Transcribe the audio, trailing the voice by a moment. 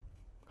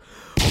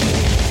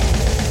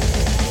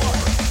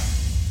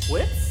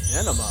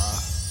Cinema.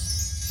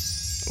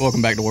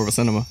 Welcome back to War with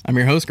Cinema. I'm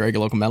your host, Greg,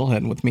 a local metalhead,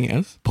 and with me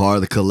is... Par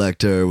the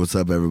Collector. What's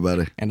up,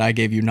 everybody? And I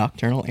gave you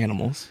Nocturnal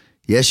Animals.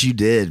 Yes, you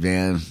did,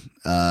 man.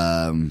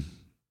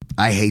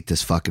 I hate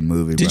this fucking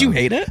movie, Did bro. you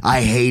hate it?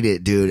 I hate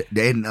it, dude.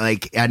 And,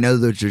 like, I know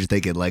that you're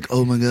thinking, like,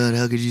 oh, my God,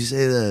 how could you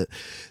say that?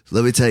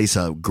 Let me tell you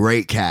something.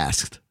 Great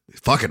cast.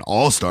 Fucking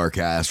all-star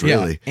cast,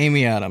 really. Yeah,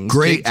 Amy Adams.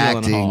 Great Jake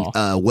acting.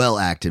 Gyllenhaal. Well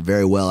acted.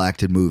 Very well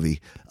acted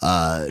movie.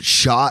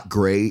 Shot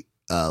great.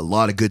 A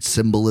lot of good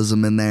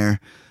symbolism in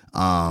there.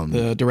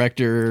 The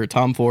director,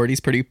 Tom Ford, he's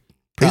pretty Is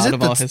proud it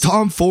of all the his...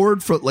 Tom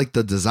Ford, for like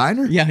the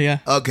designer? Yeah.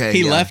 Okay.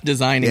 He yeah. left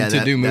designing to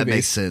that, do movies. That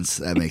makes sense.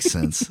 That makes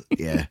sense.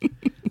 Yeah.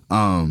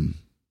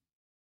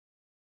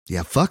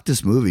 Yeah, fuck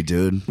this movie,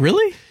 dude.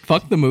 Really?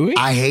 Fuck the movie?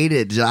 I hate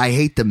it. I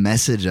hate the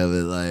message of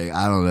it. Like,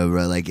 I don't know,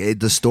 bro. Like,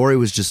 the story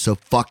was just so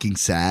fucking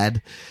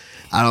sad.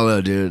 I don't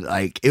know, dude.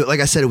 Like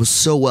I said, it was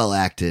so well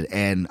acted,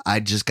 and I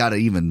just got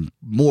an even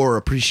more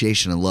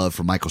appreciation and love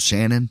for Michael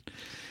Shannon.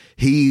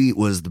 He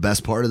was the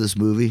best part of this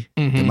movie,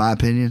 in my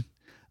opinion.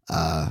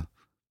 Yeah,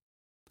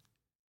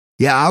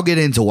 I'll get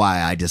into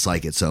why I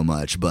dislike it so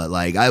much, but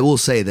like, I will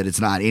say that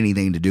it's not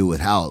anything to do with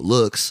how it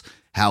looks,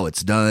 how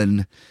it's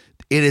done.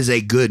 It is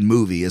a good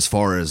movie as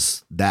far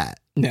as that.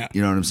 Yeah.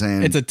 You know what I'm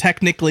saying? It's a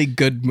technically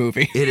good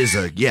movie. It is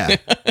yeah.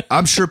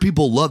 I'm sure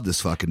people love this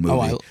fucking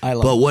movie. Oh, I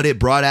love but it. what it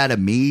brought out of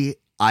me,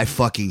 I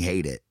fucking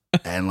hate it.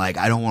 And like,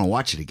 I don't want to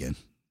watch it again.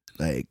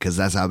 Like, cause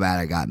that's how bad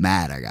I got.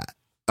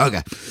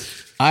 Okay.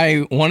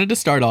 I wanted to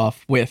start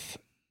off with...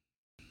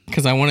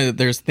 Because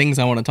there's things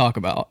I want to talk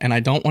about, and I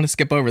don't want to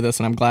skip over this,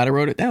 and I'm glad I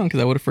wrote it down because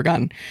I would have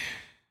forgotten.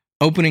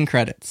 Opening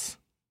credits.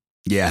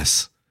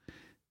 Yes.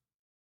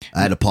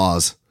 I had to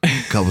pause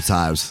a couple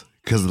times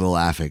because of the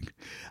laughing.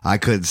 I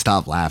couldn't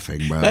stop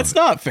laughing, bro. That's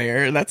not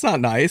fair. That's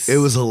not nice. It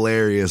was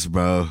hilarious,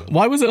 bro.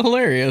 Why was it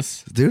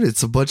hilarious? Dude,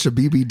 it's a bunch of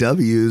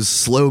BBWs,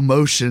 slow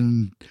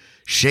motion,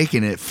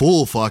 shaking it,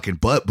 full fucking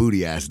butt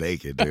booty ass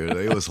naked, dude.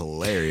 It was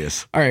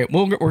hilarious. All right,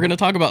 well, we're going to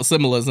talk about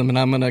symbolism, and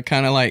I'm going to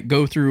kind of like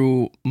go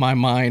through my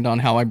mind on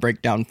how I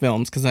break down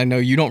films, because I know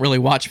you don't really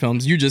watch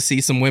films. You just see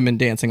some women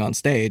dancing on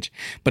stage,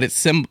 but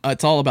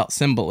it's all about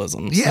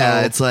symbolism.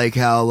 Yeah, So- it's like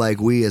how like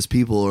we as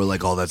people are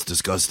like, oh, that's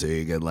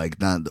disgusting, and like,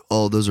 not,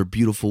 oh, those are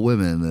beautiful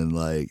women, and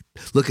like,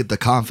 look at the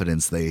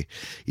confidence they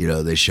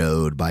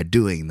showed by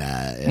doing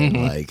that, and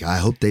like, I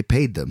hope they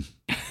paid them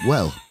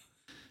well.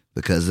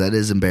 Because that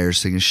is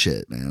embarrassing as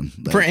shit, man.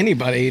 Like, for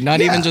anybody,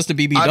 not even just a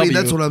BBW. I mean,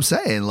 that's what I'm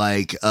saying.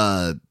 Like,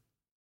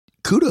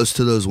 kudos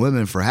to those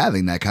women for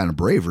having that kind of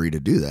bravery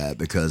to do that,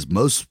 because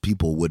most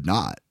people would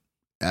not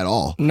at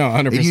all. No,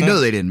 100%. And you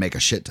know they didn't make a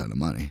shit ton of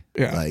money.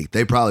 Yeah. Like,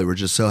 they probably were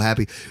just so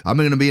happy. I'm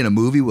going to be in a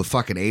movie with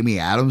fucking Amy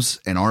Adams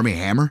and Armie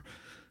Hammer.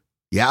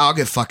 Yeah, I'll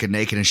get fucking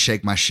naked and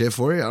shake my shit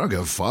for you. I don't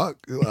give a fuck.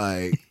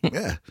 Like,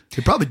 yeah.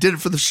 He probably did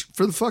it for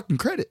the fucking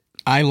credit.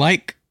 I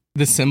like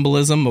the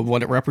symbolism of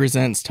what it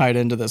represents tied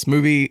into this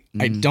movie.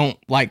 I don't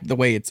like the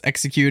way it's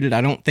executed.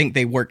 I don't think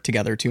they work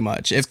together too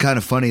much. It's kind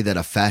of funny that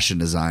a fashion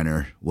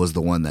designer was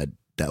the one that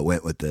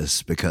went with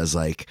this, because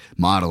like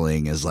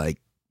modeling is like,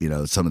 you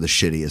know, some of the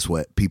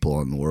shittiest people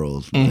in the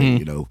world. Like,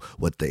 you know,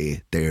 what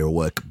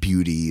what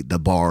beauty, the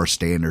bar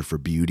standard for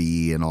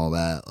beauty and all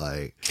that.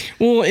 Like,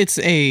 Well, it's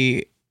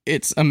a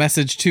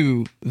message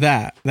to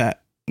that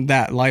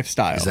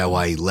lifestyle. is that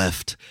why he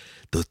left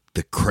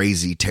the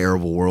crazy,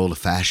 terrible world of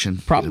fashion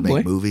Probably. to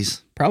make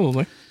movies?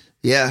 Probably.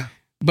 Yeah.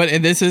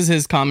 But this is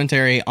his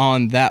commentary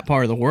on that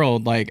part of the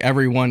world. Like,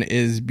 everyone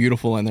is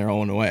beautiful in their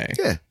own way.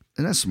 Yeah.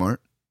 And that's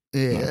smart.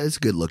 Yeah, it's a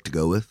good look to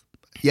go with.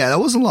 Yeah, that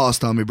wasn't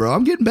lost on me, bro.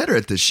 I'm getting better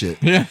at this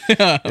shit. Yeah,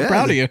 I'm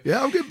proud of you.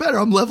 Yeah, I'm getting better.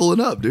 I'm leveling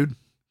up, dude.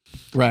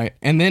 Right.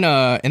 And then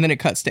it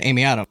cuts to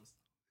Amy Adams.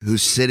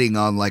 Who's sitting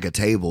on like a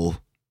table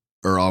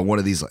or on one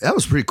of these. That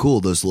was pretty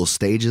cool. Those little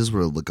stages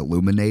were like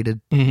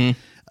illuminated. Mm-hmm.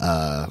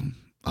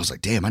 I was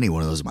like, damn, I need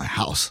one of those in my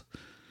house.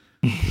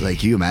 Like,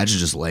 can you imagine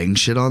just laying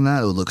shit on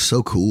that? It would look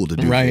so cool to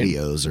do Right.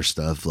 videos or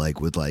stuff,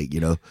 like with like, you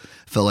know,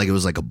 felt like it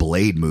was like a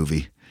Blade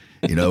movie,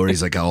 you know, where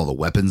he's like got all the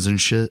weapons and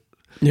shit.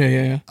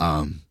 Yeah.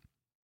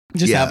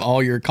 Just Yeah. have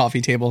all your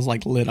coffee tables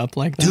like lit up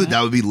like that. Dude,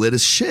 that would be lit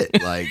as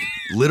shit. Like,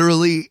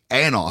 literally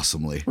and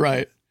awesomely.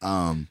 Right.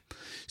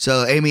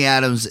 So Amy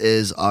Adams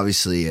is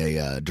obviously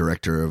a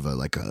director of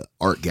a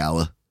art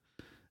gala,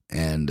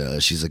 and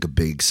she's like a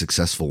big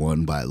successful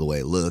one by the way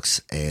it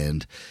looks.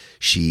 And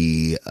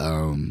she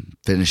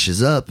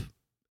finishes up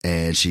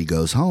and she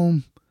goes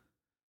home,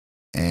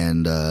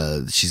 and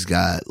she's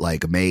got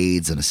like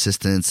maids and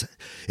assistants.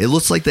 It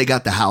looks like they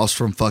got the house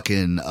from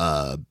fucking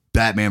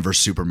Batman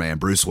vs Superman,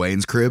 Bruce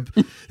Wayne's crib.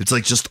 It's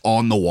like just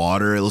on the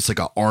water. It looks like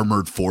an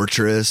armored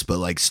fortress, but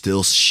like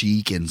still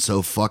chic and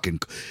so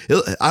fucking.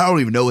 I don't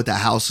even know what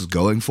that house is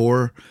going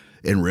for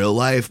in real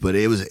life, but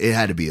it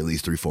had to be at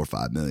least 3, 4,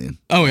 5 million.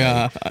 Oh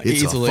yeah,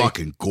 It's easily. a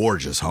fucking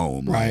gorgeous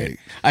home, Right.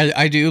 Like,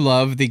 I do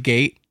love the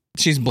gate.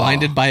 She's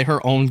blinded by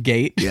her own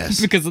gate. Yes.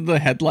 Because of the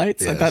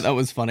headlights. I Yes. thought that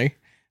was funny.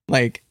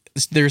 Like,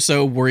 they're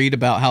so worried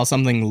about how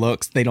something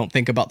looks, they don't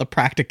think about the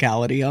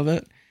practicality of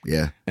it.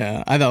 yeah.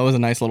 Yeah, I thought it was a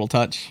nice little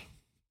touch.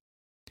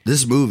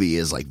 This movie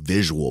is like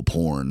visual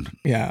porn.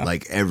 Yeah.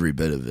 Like every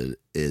bit of it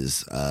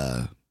is.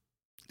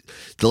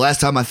 The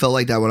last time I felt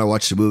like that when I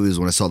watched the movie was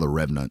when I saw The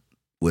Revenant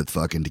with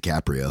fucking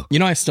DiCaprio. You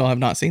know, I still have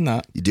not seen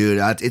that. Dude,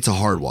 it's a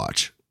hard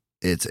watch.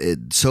 It's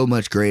so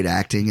much great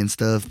acting and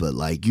stuff, but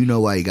like, you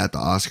know why he got the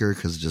Oscar?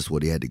 Because just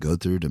what he had to go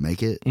through to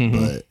make it.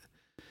 But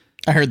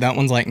I heard that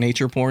one's like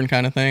nature porn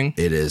kind of thing.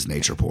 it is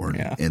nature porn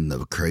in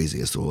the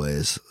craziest of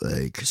ways.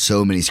 Like,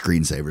 so many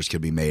screensavers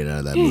could be made out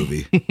of that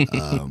movie.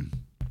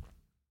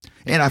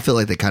 And I feel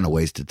like they kind of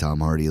wasted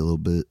Tom Hardy a little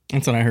bit.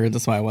 That's what I heard.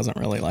 That's why I wasn't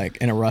really like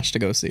in a rush to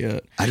go see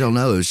it. I don't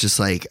know. It was just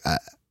like,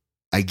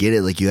 I get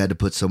it. Like, you had to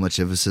put so much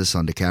emphasis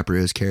on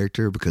DiCaprio's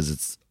character because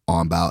it's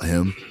all about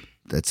him.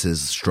 That's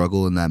his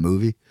struggle in that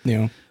movie.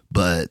 Yeah.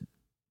 But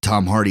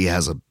Tom Hardy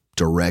has a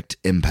direct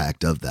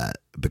impact of that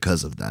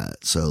because of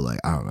that. So, like,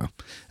 I don't know.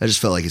 I just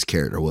felt like his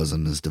character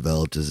wasn't as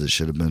developed as it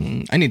should have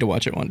been. I need to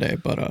watch it one day,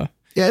 but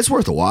yeah, it's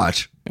worth a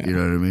watch. Yeah. You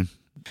know what I mean?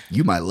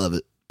 You might love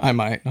it. I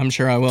might. I'm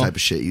sure I will. Type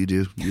of shit you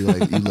do. You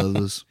love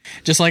this.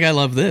 Just like I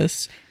love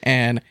this.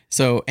 And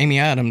so Amy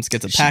Adams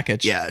gets a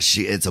package.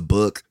 It's a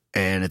book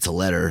and it's a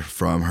letter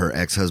from her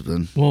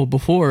ex-husband. Well,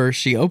 before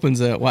she opens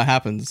it, what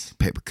happens?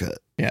 Paper cut.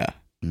 Yeah.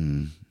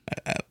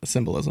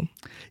 Symbolism.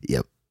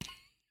 Yep.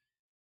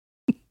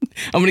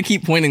 I'm going to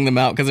keep pointing them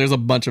out because there's a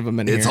bunch of them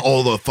in here. It's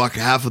all the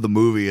half of the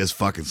movie is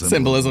fucking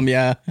symbolism.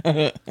 Yeah.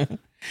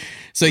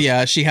 So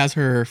yeah, she has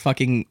her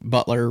fucking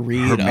butler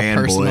read a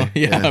personal,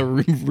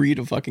 read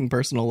a fucking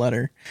personal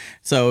letter.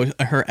 So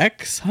her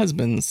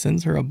ex-husband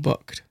sends her a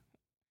book.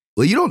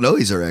 Well, you don't know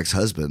he's her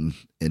ex-husband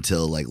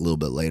until like a little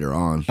bit later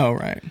on. Oh,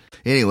 right.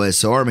 Anyway,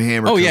 so Armie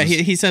Hammer. Oh, yeah.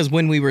 He says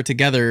when we were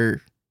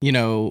together, you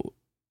know,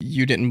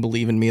 you didn't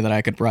believe in me that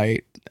I could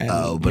write.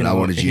 And, but I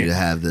wanted you to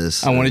have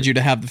this. I wanted you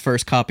to have the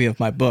first copy of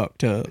my book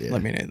to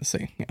let me know the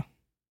scene.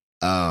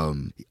 Yeah.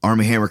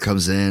 Armie Hammer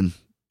comes in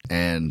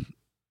and.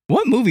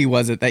 What movie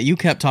was it that you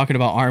kept talking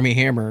about Armie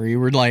Hammer? You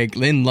were like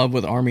in love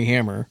with Armie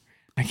Hammer.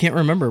 I can't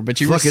remember,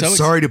 but you fucking were so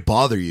sorry to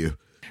bother you.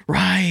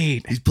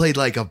 Right. He's played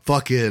like a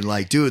fucking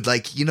like dude.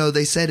 Like, you know,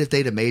 they said if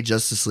they'd have made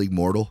Justice League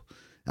mortal,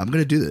 I'm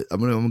gonna do that.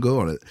 I'm gonna go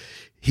on it.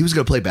 He was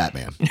gonna play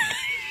Batman.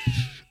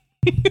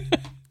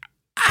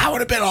 I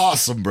would have been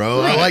awesome,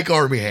 bro. Right. I like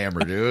Armie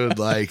Hammer, dude.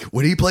 Like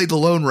when he played the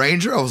Lone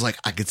Ranger, I was like,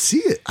 I could see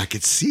it. I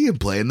could see him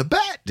playing the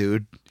Bat,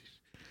 dude.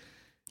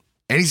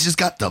 And he's just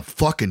got the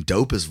fucking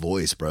dopest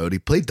voice, bro. He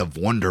played the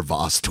Wonder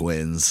Voss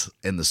twins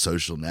in The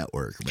Social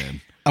Network,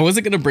 man. I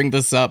wasn't going to bring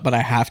this up, but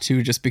I have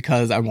to just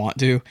because I want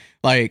to.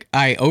 Like,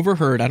 I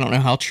overheard, I don't know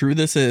how true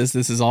this is.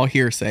 This is all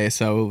hearsay,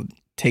 so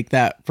take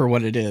that for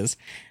what it is.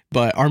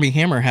 But Armie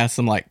Hammer has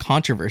some, like,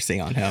 controversy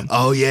on him.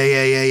 Oh,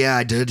 yeah.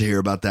 I did hear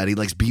about that. He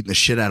likes beating the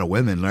shit out of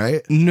women,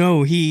 right? No,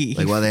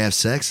 Like, while they have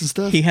sex and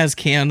stuff? He has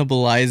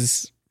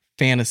cannibalized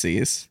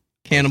fantasies.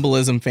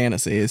 Cannibalism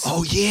fantasies.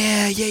 Oh,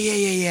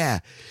 yeah.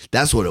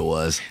 That's what it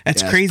was.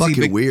 That's crazy.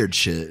 Fucking weird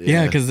shit.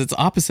 Yeah, because it's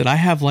opposite. I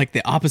have, like,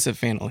 the opposite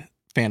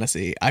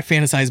fantasy. I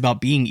fantasize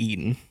about being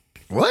eaten.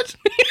 What?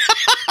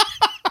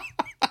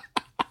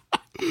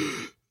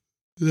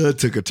 That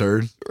took a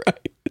turn.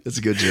 Right. That's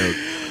a good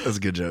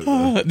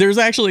joke. There's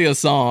actually a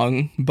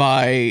song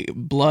by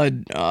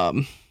Blood.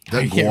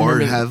 Does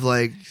Gwar have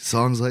like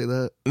songs like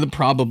that?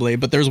 Probably,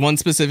 but there's one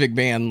specific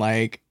band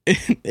like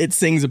it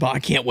sings about I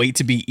can't wait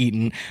to be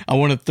eaten. I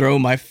want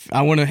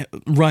to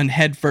run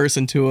headfirst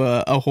into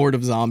a horde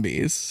of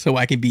zombies so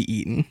I can be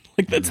eaten.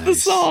 Like that's the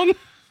song.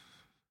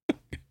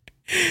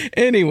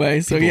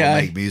 Anyway, so People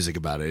make music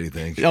about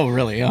anything. Oh,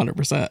 really?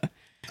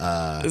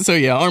 100%. So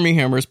yeah, Armie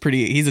Hammer's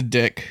he's a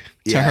dick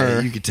to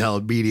her. You could tell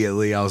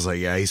immediately. I was like,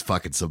 yeah, he's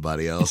fucking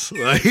somebody else.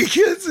 Like, he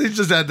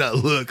just had that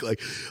look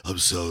like, I'm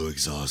so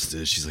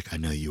exhausted. She's like, I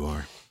know you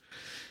are.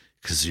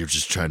 Because you're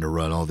just trying to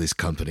run all this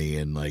company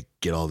and like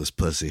get all this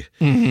pussy.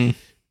 Mm-hmm.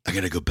 I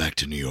got to go back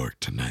to New York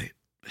tonight.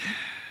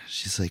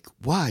 She's like,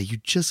 why? You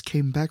just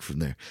came back from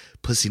there.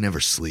 Pussy never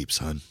sleeps,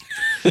 hon.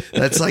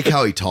 That's like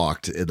how he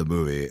talked in the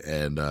movie.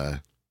 And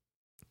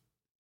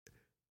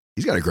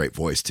he's got a great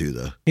voice too,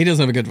 though. He does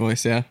have a good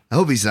voice, yeah. I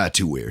hope he's not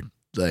too weird.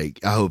 Like,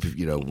 I hope,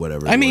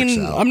 whatever. I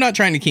mean, I'm not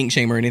trying to kink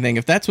shame or anything.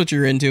 If that's what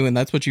you're into and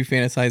that's what you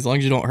fantasize, as long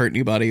as you don't hurt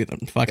anybody, then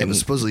fucking. Yeah, but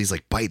supposedly he's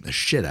like biting the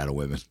shit out of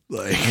women.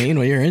 Like, I mean,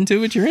 you're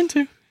into what you're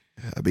into.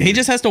 I mean, he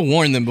just has to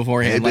warn them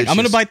beforehand. Hey, like, I'm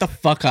going to bite the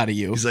fuck out of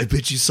you. He's like,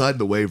 bitch, you signed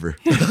the waiver.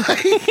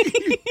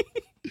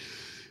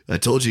 I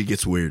told you it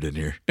gets weird in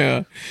here.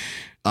 Yeah.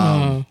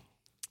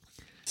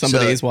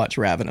 Somebody's watched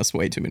Ravenous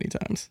way too many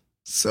times.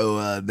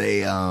 So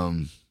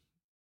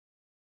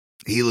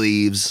he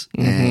leaves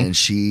and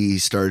she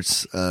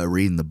starts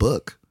reading the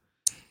book.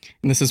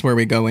 And this is where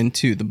we go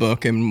into the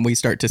book and we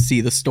start to see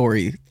the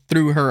story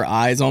through her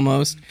eyes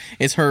almost.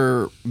 It's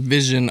her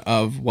vision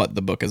of what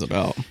the book is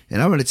about.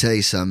 And I'm going to tell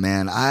you something,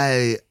 man.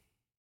 I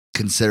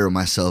consider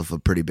myself a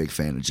pretty big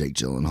fan of Jake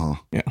Gyllenhaal.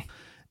 Yeah.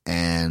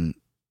 And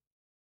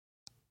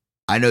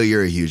I know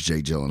you're a huge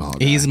Jake Gyllenhaal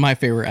guy. He's my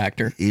favorite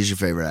actor. He's your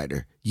favorite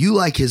actor. You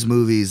like his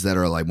movies that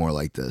are like more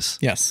like this.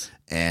 Yes.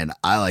 And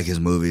I like his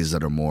movies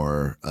that are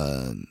more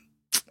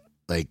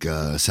like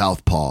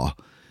Southpaw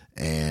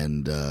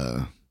and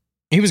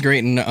He was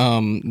great in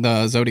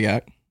the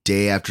Zodiac.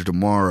 Day After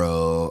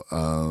Tomorrow.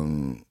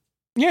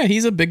 Yeah,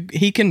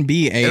 he can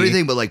be a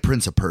Everything but like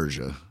Prince of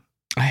Persia.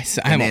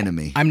 I'm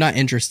Enemy. I'm not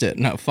interested.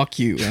 No, fuck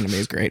you. Enemy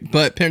is great,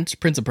 but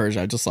Prince of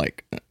Persia,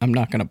 I'm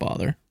not gonna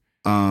bother.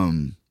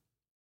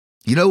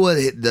 You know what?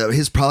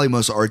 His probably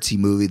most artsy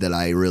movie that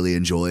I really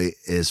enjoy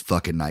is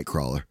fucking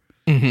Nightcrawler.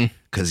 Mm-hmm.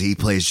 Because he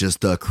plays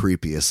just the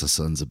creepiest of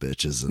sons of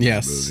bitches in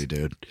that movie,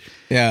 dude.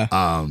 Yeah.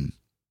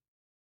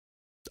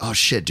 Oh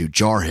shit, dude!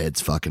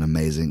 Jarhead's fucking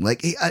amazing.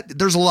 Like,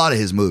 there's a lot of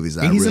his movies.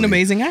 He's an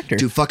amazing actor.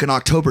 Dude, fucking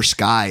October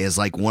Sky is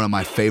like one of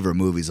my favorite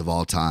movies of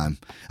all time.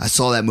 I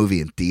saw that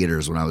movie in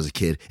theaters when I was a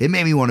kid. It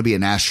made me want to be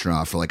an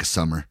astronaut for like a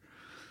summer.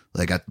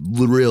 Like a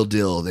real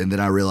deal. And then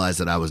I realized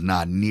that I was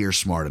not near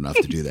smart enough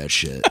to do that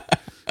shit.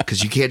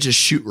 Because you can't just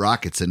shoot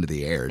rockets into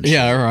the air. And shit.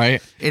 Yeah,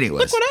 right. Anyways.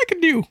 Look what I can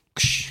do.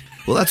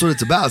 Well, that's what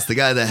it's about. It's the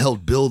guy that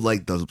helped build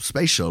like the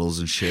space shuttles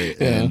and shit.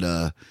 Yeah.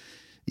 And,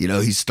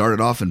 he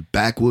started off in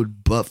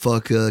backwood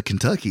buttfuck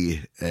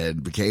Kentucky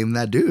and became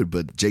that dude.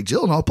 But Jake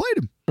Gyllenhaal played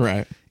him.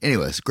 Right.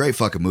 Anyways, great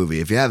fucking movie.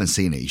 If you haven't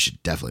seen it, you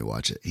should definitely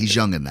watch it. He's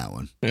young in that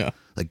one. Yeah.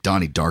 Like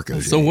Donnie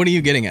Darko. So what are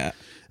you getting at?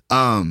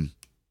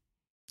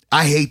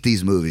 I hate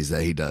these movies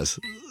that he does.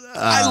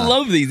 I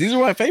love these. These are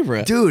my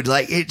favorite. Dude,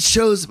 like it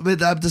shows,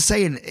 but I'm just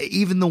saying,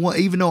 even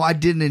though I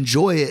didn't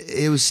enjoy it,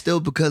 it was still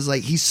because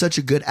like he's such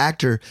a good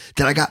actor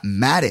that I got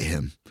mad at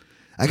him.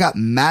 I got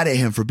mad at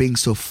him for being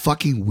so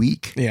fucking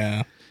weak.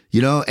 Yeah.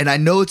 And I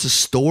know it's a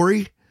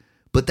story,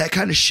 but that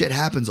kind of shit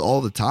happens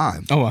all the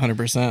time. Oh,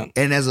 100%.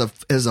 And as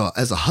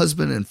a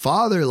husband and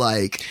father,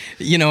 like,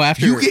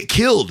 after you get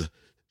killed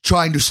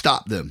trying to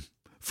stop them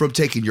from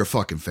taking your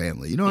fucking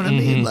family. You know what I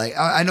mean? Like,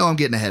 I know I'm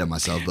getting ahead of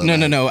myself, but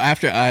no.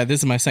 After this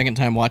is my second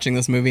time watching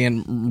this movie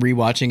and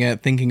rewatching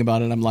it, thinking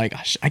about it, I'm like,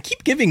 I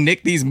keep giving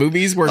Nick these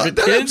movies where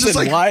kids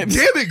and wives.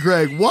 Damn it,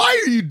 Greg!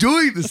 Why are you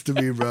doing this to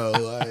me, bro?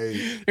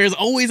 Like, there's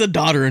always a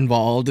daughter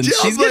involved, and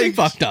she's getting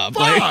fucked up.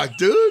 Fuck,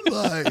 dude!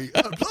 Like,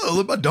 I don't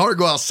let my daughter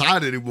go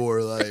outside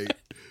anymore. Like,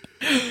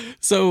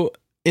 so.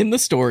 In the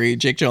story,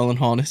 Jake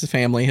Gyllenhaal and his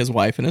family, his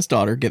wife and his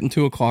daughter, get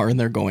into a car and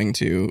they're going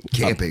to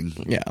camping.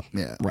 Yeah,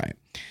 right.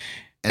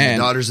 And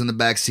the daughter's in the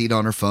back seat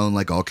on her phone,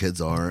 like all kids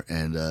are.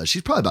 And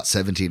she's probably about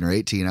 17 or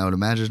 18, I would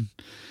imagine.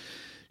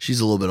 She's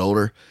a little bit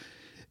older.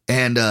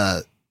 And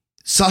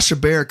Sacha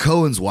Baron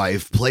Cohen's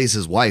wife plays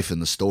his wife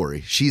in the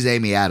story. She's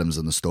Amy Adams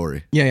in the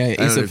story. Yeah,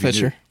 Asa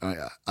Fisher.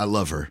 I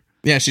love her.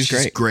 Yeah, she's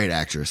great. Great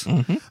actress.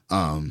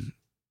 Mm-hmm.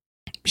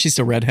 She's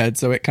a redhead,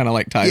 so it kind of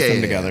like ties them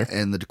together.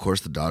 And of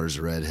course, the daughter's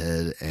a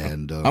redhead.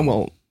 And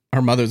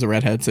her mother's a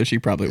redhead, so she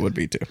probably would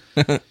be too.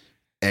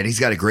 And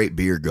he's got a great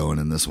beard going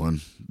in this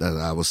one.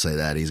 I will say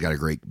that he's got a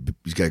great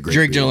Jake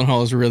beard.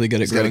 Gyllenhaal is really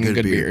good at growing a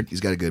good beard.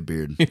 He's got a good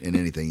beard in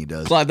anything he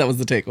does. Glad that was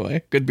the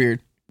takeaway. Good beard.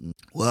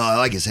 Well, I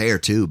like his hair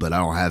too, but I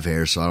don't have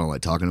hair, so I don't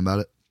like talking about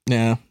it.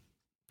 Yeah,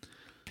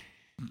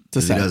 he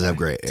does have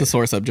great hair. It's a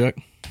sore subject.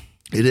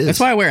 It is. That's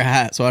why I wear a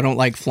hat, so I don't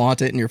like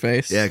flaunt it in your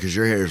face. Yeah, because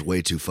your hair is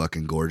way too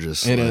fucking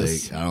gorgeous. It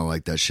is. I don't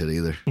like that shit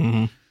either.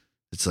 Mm-hmm.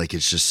 It's like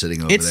it's just sitting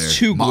over there. It's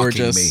too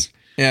gorgeous. Me.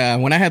 Yeah,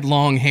 when I had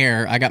long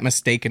hair, I got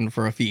mistaken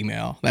for a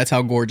female. That's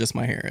how gorgeous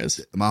my hair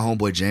is. My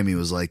homeboy Jamie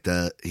was like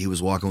that. He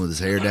was walking with his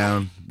hair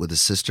down with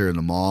his sister in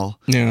the mall.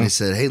 Yeah. And he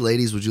said, "Hey,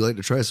 ladies, would you like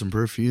to try some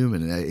perfume?"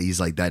 And he's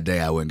like, "That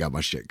day I went and got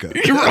my shit cut."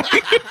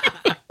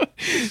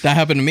 That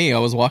happened to me. I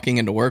was walking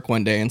into work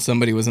one day and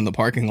somebody was in the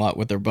parking lot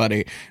with their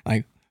buddy.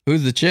 Like,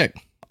 who's the chick?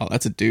 Oh,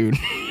 that's a dude.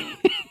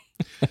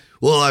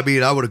 Well, I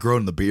mean, I would have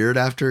grown the beard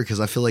after because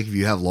I feel like if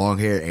you have long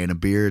hair and a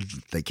beard,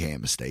 they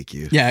can't mistake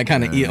you. Yeah,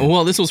 kind of.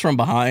 Well, this was from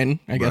behind.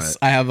 I guess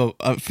I have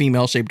a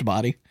female shaped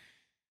body.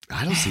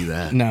 I don't see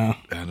that. No,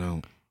 I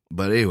don't.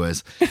 But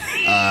anyways, we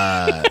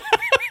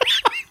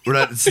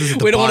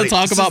don't want to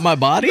talk about my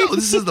body. No,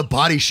 this is the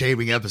body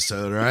shaming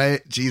episode,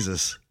 right?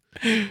 Jesus,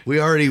 you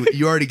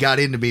already got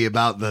into me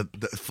about the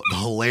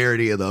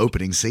hilarity of the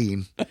opening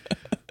scene.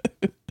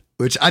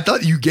 Which I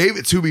thought you gave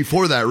it to me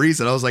for that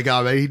reason. I was like,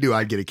 oh, man, he knew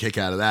I'd get a kick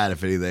out of that,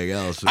 if anything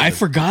else. I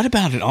forgot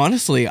about it,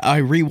 honestly. I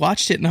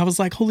rewatched it and I was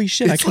like, holy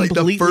shit. It's like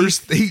the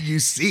first thing you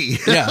see.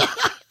 Yeah.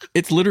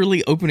 It's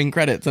literally opening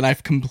credits and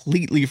I've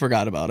completely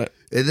forgot about it.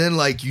 And then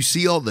like you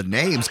see all the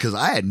names because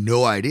I had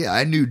no idea.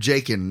 I knew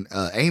Jake and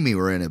Amy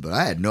were in it, but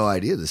I had no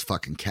idea this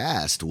fucking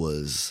cast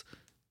was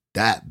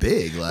that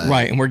big.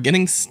 Right, and we're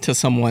getting to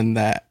someone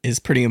that is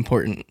pretty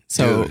important.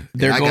 So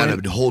I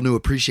got a whole new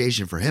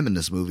appreciation for him in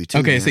this movie too.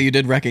 Okay, man. So you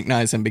did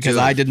recognize him because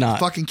I did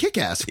not. Fucking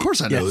kick-ass. Of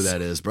course I know who that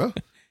is, bro.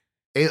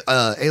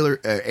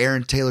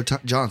 Aaron Taylor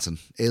Johnson.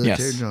 Taylor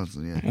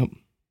Johnson, yeah. Yep.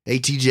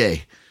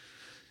 ATJ.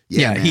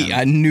 Yeah,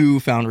 I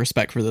newfound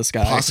respect for this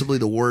guy. Possibly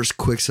the worst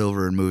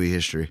Quicksilver in movie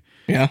history.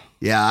 Yeah.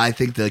 Yeah, I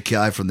think the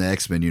guy from the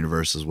X-Men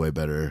universe is way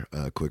better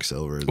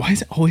Quicksilver. Why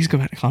does it always go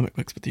back to comic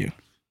books with you?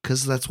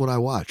 Because that's what I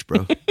watch,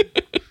 bro.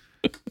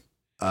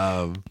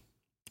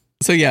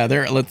 So yeah,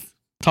 let's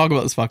talk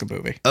about this fucking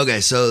movie.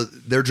 Okay, so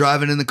they're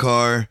driving in the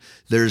car.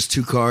 There's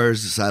two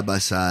cars side by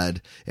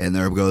side, and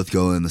they're both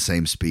going the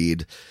same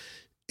speed.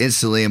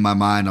 instantly in my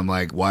mind, I'm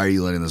like, why are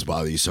you letting this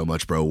bother you so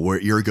much, bro?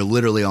 You're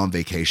literally on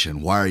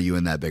vacation. Why are you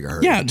in that big a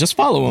hurry? Yeah, just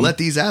follow them. Let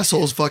these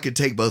assholes fucking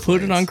take both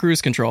Put lanes. it on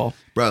cruise control.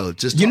 Bro,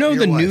 just You talk know to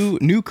your the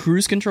wife. new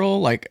cruise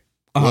control? Like,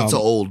 Well, it's an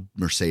old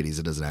Mercedes.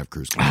 It doesn't have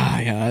cruise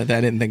control. yeah, I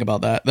didn't think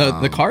about that.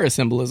 The car is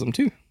symbolism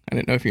too. I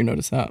didn't know if you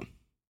noticed that.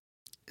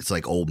 It's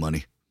like old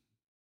money.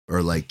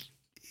 Or like,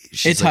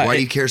 she's It's like, hi- why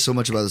do you care so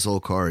much about this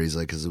old car? He's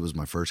like, because it was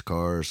my first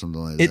car or something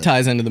like that. It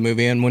ties into the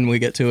movie, and when we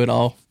get to it,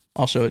 I'll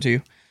show it to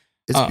you.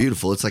 It's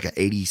beautiful. It's like an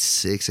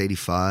 86,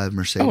 85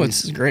 Mercedes. Oh,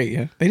 it's great.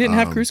 Yeah, they didn't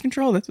have cruise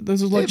control.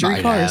 Those are They luxury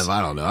might cars. have.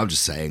 I don't know. I'm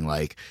just saying,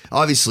 like,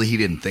 obviously he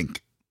didn't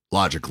think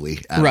logically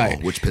at Right.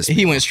 all, which pissed me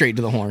He off. went straight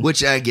to the horn.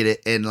 Which I get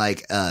it. And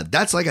like,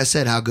 that's like I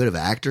said, how good of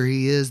an actor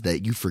he is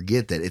that you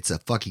forget that it's a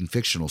fucking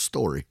fictional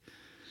story.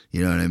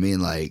 You know what I mean?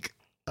 Like,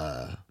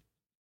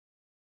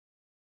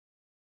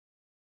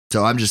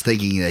 so I'm just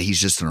thinking that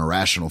he's just an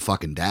irrational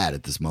fucking dad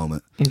at this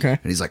moment. Okay.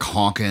 And he's like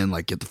honking,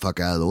 like, get the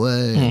fuck out of the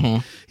way.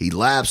 Mhm. He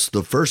laps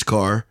the first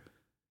car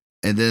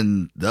and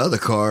then the other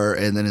car,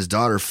 and then his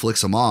daughter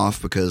flicks him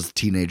off because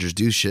teenagers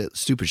do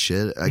stupid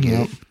shit. I get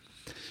Yep.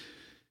 it.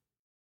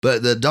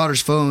 But the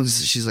daughter's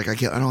phones, she's like, I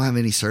don't have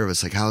any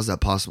service. Like, how is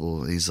that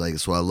possible? And he's like,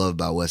 that's what I love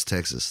about West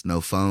Texas. No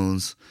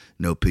phones,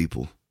 no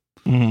people.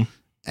 Mhm.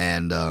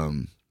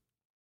 And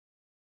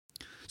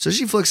so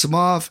she flicks him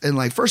off. And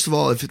like, first of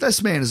all, if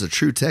this man is a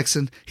true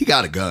Texan, he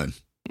got a gun.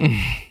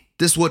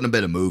 This wouldn't have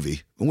been a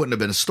movie. It wouldn't have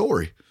been a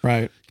story.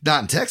 Right.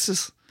 Not in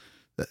Texas.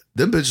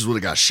 Them bitches would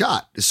have got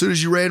shot. As soon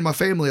as you ran my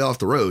family off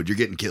the road, you're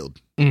getting killed.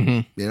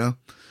 Mhm. You know?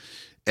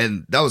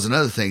 And that was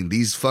another thing.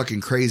 These fucking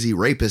crazy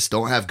rapists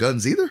don't have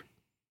guns either.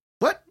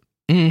 What?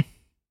 Mhm.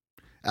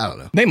 I don't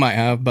know. They might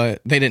have,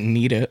 but they didn't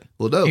need it.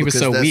 Well, no, He was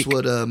because so that's weak.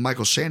 what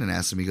Michael Shannon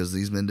asked him. He goes,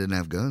 these men didn't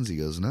have guns. He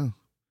goes, no.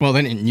 Well,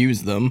 they didn't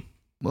use them.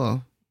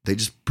 Well, they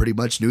just pretty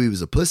much knew he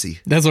was a pussy.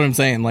 That's what I'm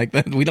saying. Like,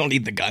 we don't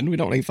need the gun. We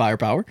don't need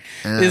firepower.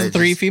 And There's I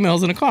three just-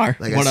 females in a car.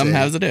 like I One of them said,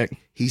 has a dick.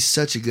 He's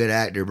such a good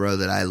actor, bro,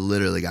 that I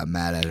literally got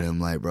mad at him.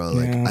 Like, bro,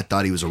 like Yeah. I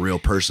thought he was a real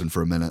person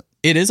for a minute.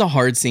 It is a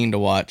hard scene to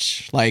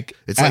watch. Like,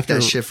 It's like after,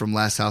 that shit from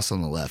Last House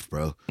on the Left,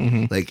 bro.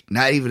 Mhm. Like,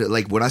 not even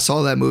like when I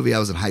saw that movie, I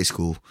was in high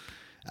school.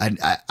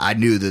 I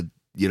knew that,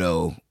 you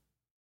know,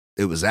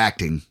 it was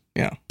acting.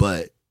 Yeah.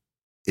 But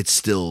it's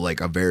still like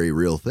a very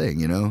real thing,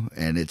 you know,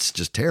 and it's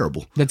just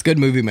terrible. That's good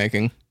movie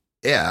making.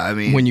 Yeah, I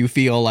mean, When you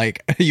feel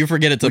like you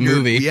forget it's a when you're-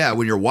 movie. Yeah,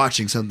 when you're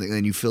watching something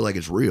and you feel like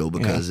it's real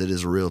because it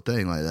is a real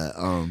thing like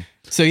that.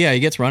 So yeah, he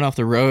gets run off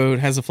the road,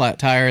 has a flat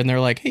tire, and they're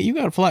like, "Hey, you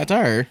got a flat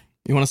tire.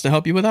 You want us to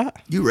help you with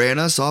that?" You ran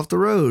us off the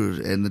road,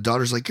 and the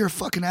daughter's like, "You're a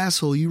fucking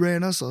asshole. You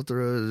ran us off the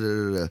road."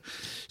 Da, da, da.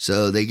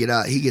 So they get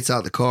out. He gets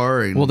out the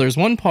car, and Well, there's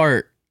one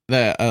part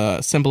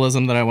that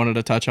symbolism that I wanted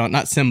to touch on.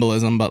 Not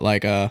symbolism, but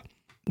like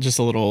just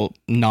a little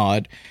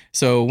nod.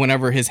 So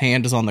whenever his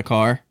hand is on the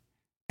car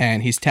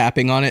and he's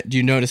tapping on it, do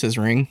you notice his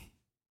ring?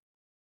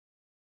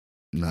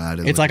 nah, I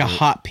didn't It's look like a at it.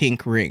 hot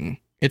pink ring.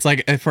 It's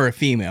like for a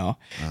female.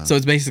 So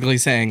it's basically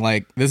saying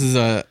like this is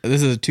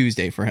a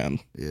Tuesday for him.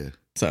 Yeah.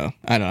 So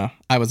I don't know.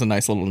 I was a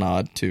nice little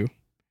nod to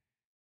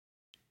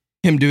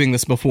him doing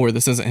this before.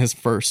 This isn't his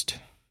first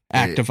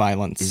act of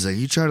violence. He's like,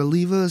 "You try to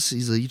leave us?"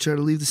 He's like, "You try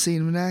to leave the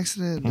scene of an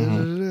accident?" Da, da,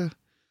 da, da.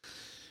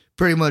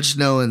 Pretty much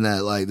knowing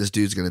that like this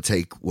dude's gonna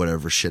take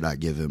whatever shit I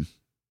give him.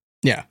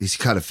 Yeah. He's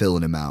kind of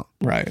filling him out.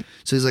 Right.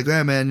 So he's like,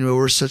 man, you know,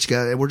 we're such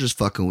guys. We're just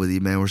fucking with you,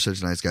 man. We're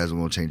such nice guys. We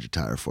won't change your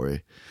tire for you.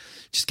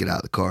 Just get out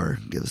of the car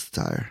and give us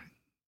the tire.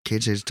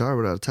 Can't change the tire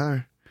without a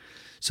tire.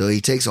 So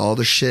he takes all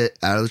the shit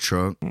out of the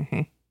trunk.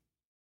 Mhm.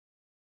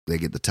 They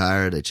get the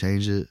tire. They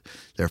change it.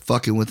 They're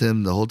fucking with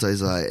him the whole time.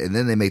 He's like, and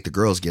then they make the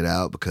girls get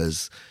out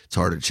because it's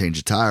harder to change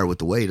a tire with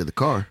the weight of the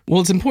car. Well,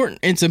 it's important.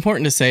 It's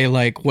important to say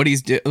like what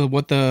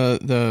what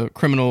the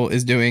criminal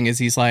is doing is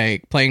he's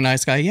like playing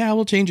nice guy. Yeah,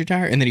 we'll change your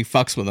tire, and then he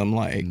fucks with him.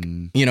 Like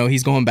you know,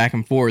 he's going back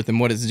and forth, and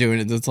what it's doing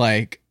is it's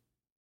like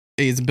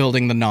he's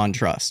building the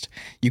non-trust.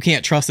 You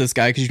can't trust this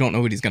guy because you don't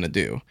know what he's gonna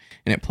do,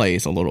 and it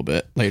plays a little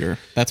bit later.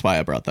 That's why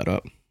I brought that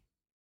up.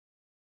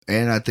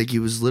 And I think he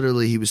was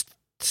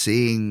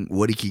seeing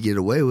what he could get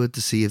away with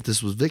to see if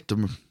this was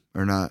victim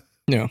or not.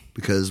 Yeah.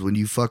 Because when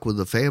you fuck with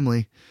the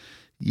family,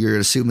 you're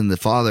assuming the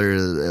father,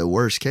 at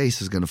worst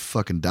case, is going to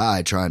fucking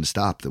die trying to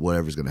stop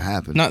whatever's going to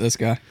happen. Not this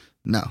guy.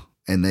 No.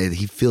 And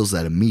he feels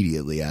that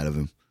immediately out of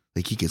him.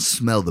 Like he can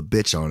smell the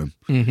bitch on him.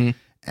 Mm-hmm.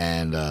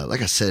 And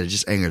like I said, it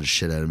just angered the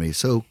shit out of me.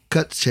 So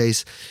cut to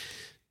chase.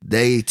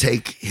 They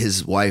take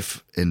his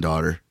wife and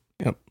daughter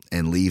Yep.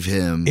 and leave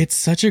him. It's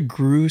such a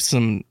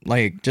gruesome,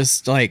 like,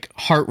 just like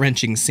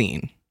heart-wrenching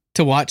scene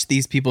to watch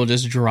these people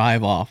just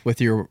drive off with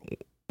your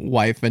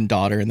wife and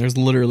daughter, and there's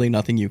literally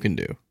nothing you can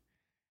do.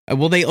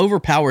 Well, they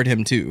overpowered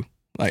him too.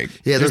 Like,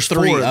 yeah, there's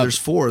three four. of- There's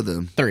four of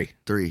them. three.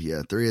 Three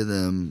of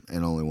them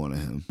and only one of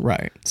him.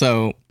 Right.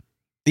 So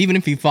even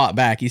if he fought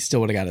back, he still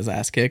would have got his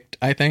ass kicked,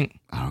 I think.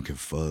 I don't give a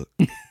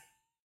fuck.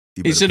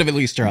 He should have at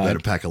least You better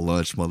tried. pack a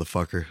lunch,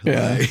 motherfucker.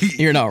 Yeah. Like,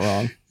 You're not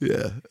wrong.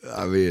 yeah.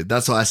 I mean,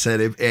 that's why I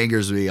said it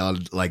angers me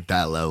on like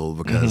that level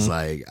because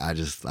like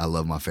I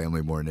love my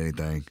family more than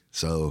anything.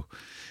 So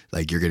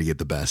like you're gonna get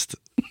the best.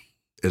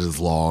 it as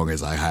long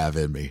as I have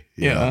in me.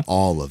 You know,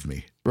 all of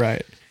me.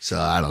 Right. So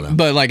I don't know.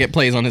 But like it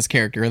plays on his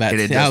character.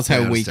 That's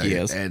how weak he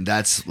is. And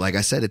that's, like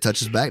I said, it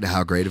touches back to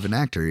how great of an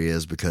actor he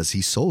is because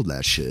he sold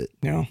that shit.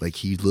 Yeah. Like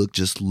he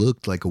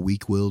looked like a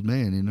weak-willed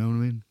man. You know what I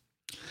mean?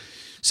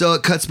 So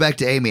it cuts back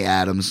to Amy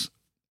Adams,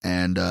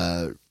 and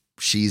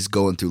she's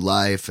going through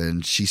life,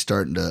 and she's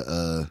starting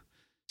to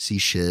see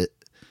shit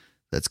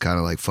that's kind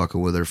of like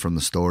fucking with her from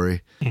the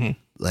story. Mm-hmm.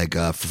 Like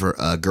for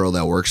a girl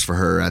that works for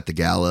her at the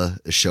gala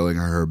is showing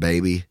her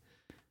baby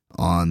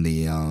on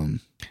the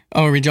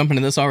Oh, are we jumping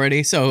into this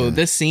already? So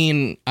this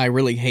scene I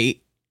really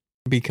hate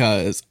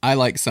because I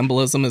like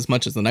symbolism as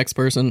much as the next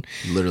person.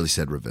 Literally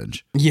said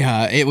revenge.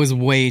 Yeah, it was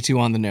way too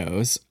on the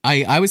nose.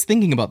 I was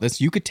thinking about this.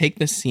 You could take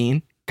this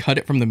scene, cut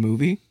it from the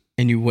movie,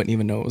 and you wouldn't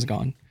even know it was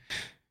gone.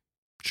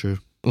 True.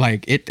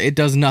 Like it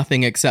does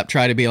nothing except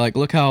try to be like,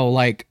 look how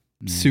like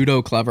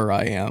pseudo clever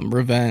I am.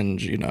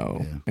 Revenge, you know.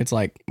 Yeah. It's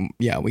like,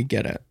 yeah, we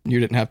get it. You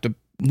didn't have to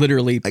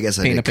literally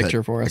paint a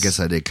picture for us. I guess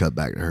I did cut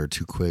back to her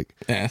too quick.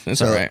 Yeah,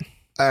 that's all right.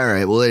 All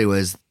right. Well,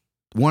 anyways,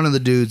 one of the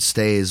dudes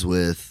stays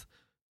with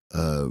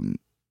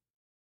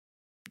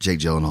Jake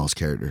Gyllenhaal's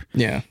character.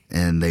 Yeah.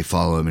 And they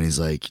follow him, and he's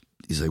like,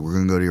 we're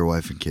gonna go to your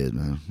wife and kid,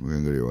 man. We're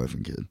gonna go to your wife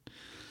and kid.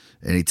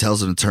 And he tells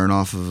them to turn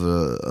off of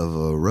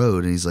a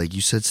road, and he's like,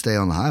 you said stay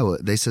on the highway.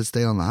 They said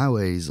stay on the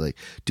highway. He's like,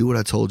 do what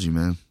I told you,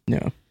 man.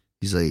 Yeah.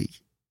 He's like,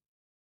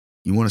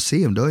 you want to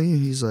see him, don't you?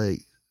 He's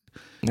like,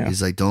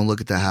 don't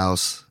look at the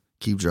house.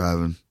 Keep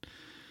driving.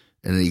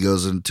 And then he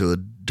goes into a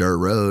dirt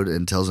road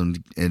and tells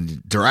him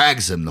and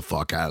drags him the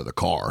fuck out of the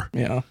car.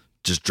 Yeah.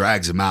 Just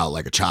drags him out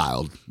like a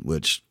child,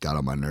 which got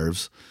on my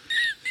nerves.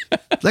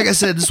 Like I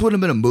said, this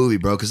wouldn't have been a movie,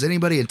 bro, because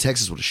anybody in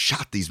Texas would have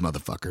shot these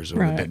motherfuckers. It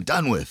would have been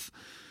done with.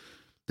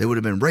 They would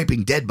have been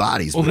raping dead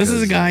bodies. Well, this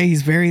is a guy,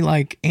 he's very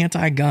like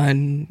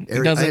anti-gun.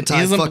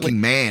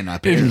 Anti-fucking man,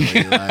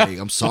 apparently. Like,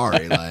 I'm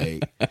sorry.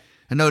 Like,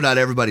 I know not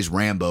everybody's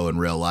Rambo in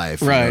real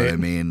life. Right. You know what I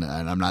mean?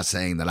 And I'm not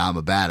saying that I'm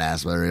a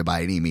badass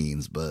by any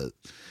means, but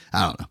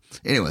I don't know.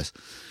 Anyways.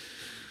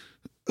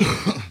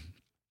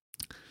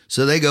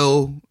 So they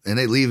go and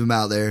they leave him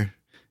out there,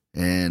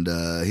 and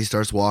he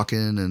starts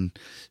walking, and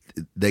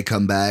they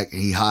come back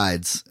and he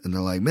hides, and they're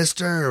like,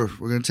 mister,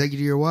 we're going to take you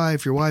to your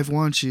wife. Your wife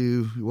wants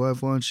you. Your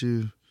wife wants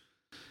you.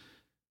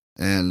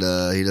 And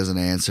he doesn't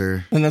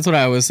answer. And that's what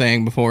I was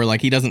saying before.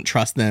 Like, he doesn't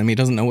trust them. He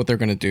doesn't know what they're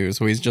going to do.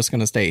 So he's just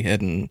going to stay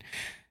hidden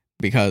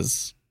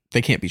because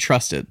they can't be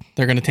trusted.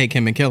 They're going to take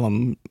him and kill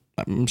him.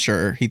 I'm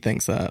sure he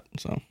thinks that.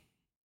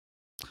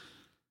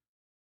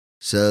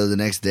 So the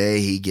next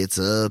day he gets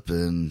up,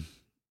 and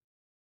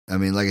I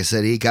mean, like I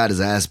said, he got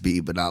his ass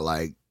beat, but not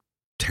like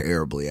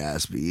terribly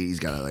ass beat. He's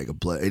got like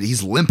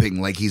he's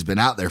limping like he's been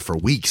out there for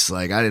weeks.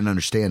 Like, I didn't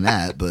understand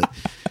that, but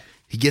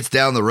he gets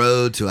down the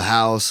road to a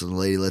house, and the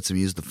lady lets him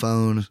use the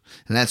phone,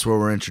 and that's where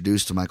we're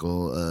introduced to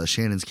Michael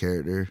Shannon's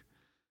character,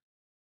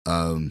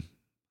 who,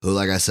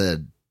 like I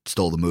said,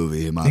 stole the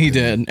movie. In my opinion.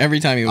 Did every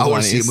time he was. I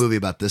want to see a movie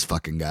about this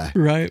fucking guy,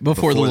 right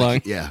before the lung.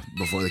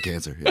 Before the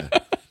cancer. Yeah,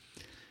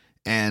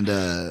 and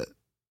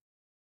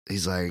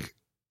he's like,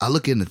 I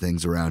look into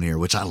things around here,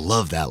 which I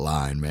love that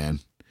line,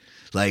 man.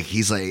 Like,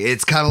 he's like,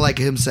 it's kind of like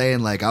him saying,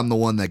 like, I'm the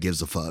one that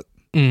gives a fuck.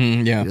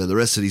 Mm-hmm, yeah. You know, the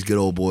rest of these good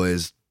old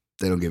boys,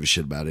 they don't give a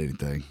shit about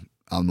anything.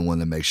 I'm the one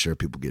that makes sure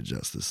people get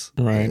justice.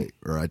 Right.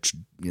 Or I,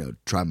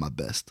 try my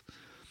best.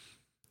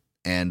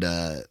 And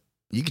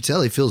you can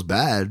tell he feels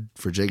bad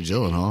for Jake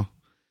Gyllenhaal.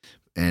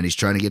 And he's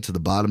trying to get to the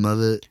bottom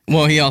of it.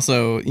 Well, he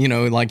also,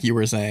 like you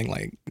were saying,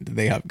 like, do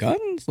they have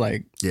guns?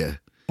 Like, yeah.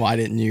 Why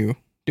didn't you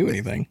do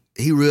anything?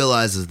 He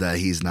realizes that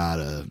he's not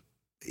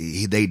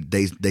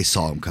they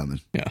saw him coming.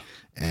 Yeah.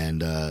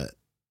 And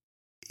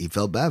he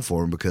felt bad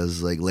for him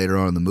because, like, later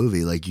on in the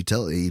movie, like, he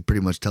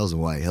pretty much tells him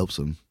why he helps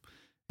him,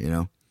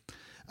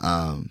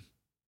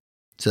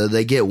 So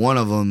they get one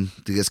of them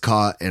that gets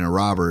caught in a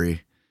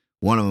robbery.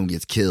 One of them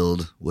gets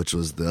killed, which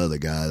was the other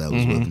guy that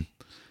was with him.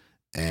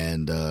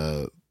 And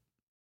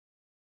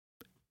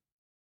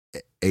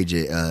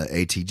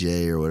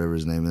ATJ or whatever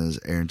his name is,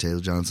 Aaron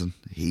Taylor Johnson,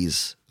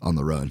 he's on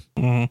the run.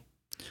 Mm-hmm.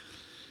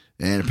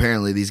 And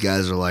apparently these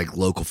guys are like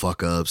local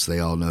fuck ups. They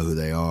all know who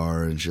they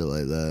are and shit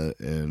like that.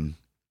 And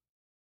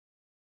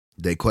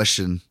they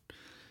question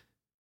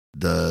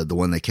the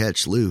one they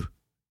catch, Lou.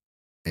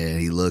 And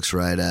he looks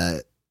right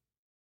at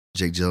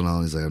Jake Gyllenhaal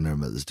and he's like, I've never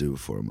met this dude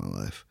before in my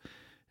life.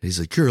 And he's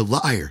like, you're a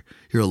liar.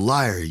 You're a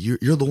liar.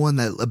 You're the one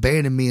that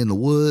abandoned me in the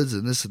woods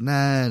and this and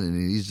that.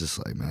 And he's just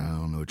like, man, I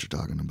don't know what you're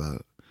talking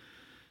about.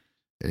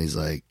 And he's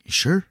like, you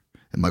sure?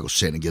 And Michael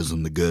Shannon gives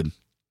him the good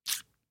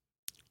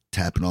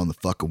tapping on the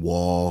fucking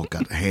wall,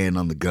 got a hand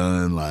on the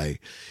gun,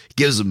 like,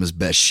 gives him his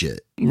best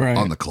shit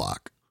on the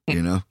clock,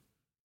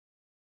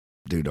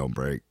 Dude, don't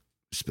break.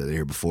 Just been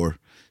here before.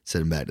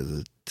 Send him back to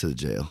the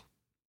jail.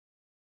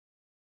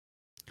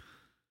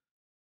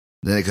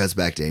 Then it cuts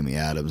back to Amy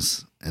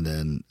Adams, and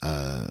then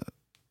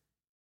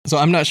so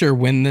I'm not sure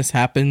when this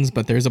happens,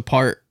 but there's a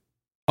part.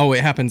 Oh,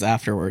 it happens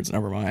afterwards.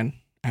 Never mind.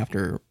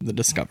 After the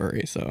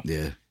discovery. So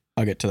yeah.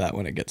 I'll get to that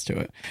when it gets to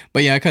it.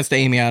 But yeah, it cuts to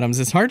Amy Adams.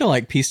 It's hard to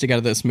like piece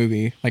together this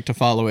movie, like to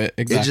follow it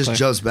exactly. It just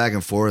jumps back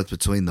and forth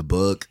between the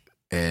book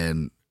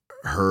and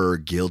her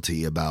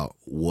guilty about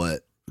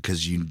what,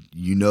 because you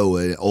know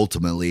it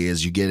ultimately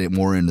as you get it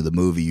more into the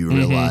movie, you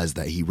realize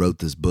that he wrote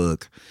this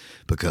book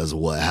because of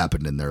what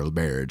happened in their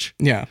marriage.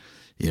 Yeah.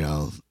 You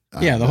know.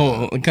 Yeah, the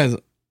whole, because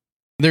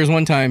there's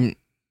one time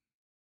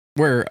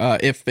where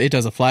if it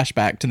does a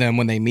flashback to them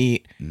when they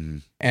meet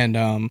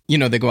and you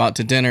know, they go out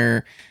to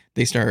dinner,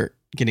 they start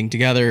getting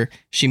together,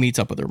 she meets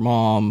up with her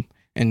mom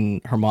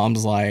and her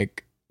mom's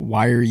like,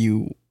 why are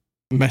you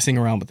messing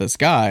around with this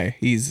guy?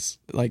 He's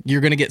like,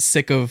 you're gonna get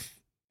sick of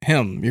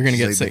him, you're gonna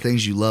get sick. The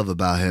things you love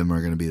about him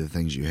are gonna be the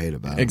things you hate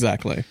about him.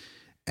 Exactly.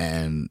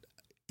 And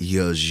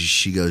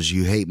she goes,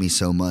 you hate me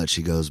so much.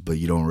 He goes, but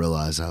you don't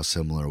realize how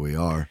similar we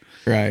are.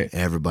 Right.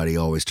 Everybody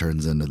always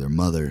turns into their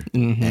mother.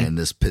 And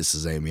this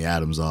pisses Amy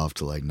Adams off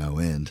to like no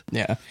end.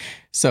 Yeah.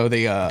 So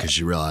they because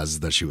she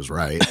realizes that she was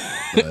right.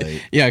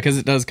 Right? Yeah, because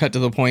it does cut to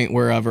the point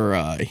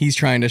wherever he's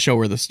trying to show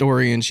her the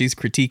story and she's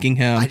critiquing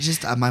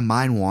him. My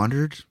mind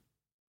wandered,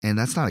 and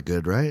that's not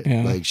good, right?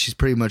 Yeah. Like she's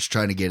pretty much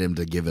trying to get him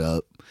to give it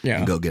up. Yeah.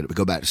 And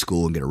go back to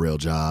school and get a real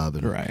job.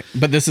 And, right.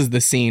 But this is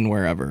the scene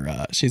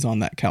wherever she's on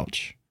that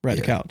couch.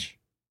 Red couch.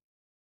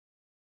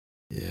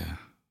 Yeah.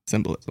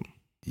 Symbolism.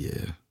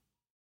 Yeah.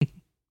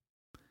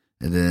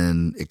 And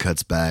then it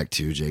cuts back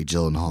to Jake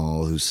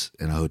Gyllenhaal, who's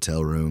in a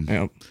hotel room.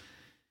 Yep.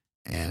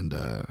 And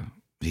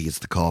he gets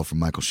the call from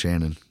Michael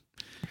Shannon.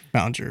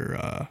 Found your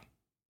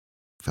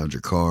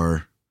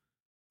car.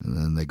 And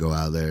then they go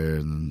out there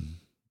and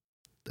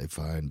they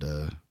find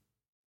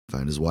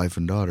his wife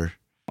and daughter.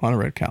 On a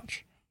red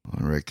couch.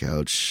 On a red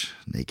couch,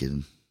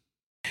 naked.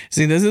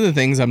 See, these are the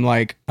things I'm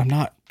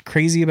not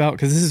crazy about,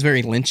 because this is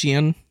very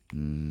Lynchian.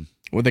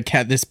 With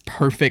this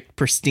perfect,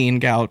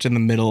 pristine couch in the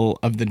middle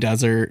of the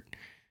desert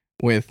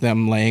with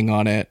them laying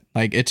on it.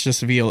 Like, it's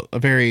just a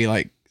very,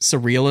 like,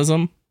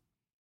 surrealism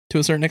to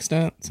a certain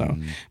extent. So,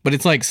 but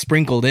it's, like,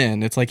 sprinkled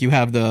in. It's like you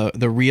have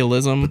the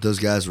realism. But those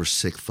guys were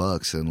sick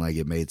fucks, and, like,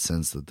 it made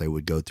sense that they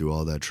would go through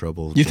all that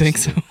trouble. You think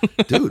so?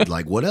 Dude,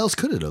 like, what else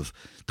could it have?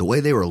 The way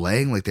they were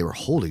laying, like, they were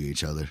holding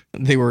each other.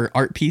 They were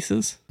art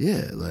pieces?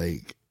 Yeah,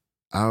 like,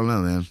 I don't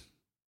know, man.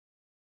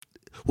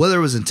 Whether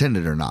it was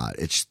intended or not,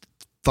 it's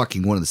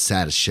fucking one of the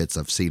saddest shits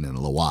I've seen in a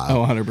little while.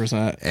 Oh,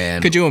 100%.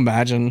 And could you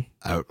imagine?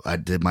 I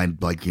did mine,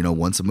 like, you know,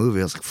 once a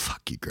movie. I was like,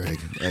 fuck you, Greg.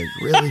 Like,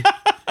 really?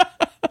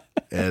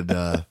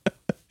 And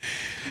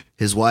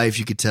his wife,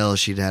 you could tell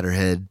she'd had her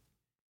head.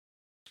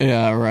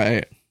 Yeah,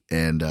 right.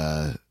 And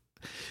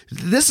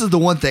this is the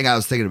one thing I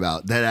was thinking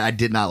about that I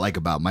did not like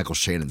about Michael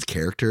Shannon's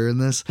character in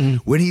this.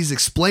 When he's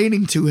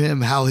explaining to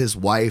him how his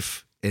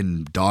wife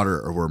and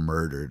daughter were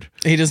murdered.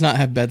 He does not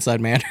have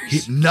bedside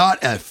manners. Not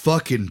a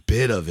fucking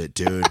bit of it,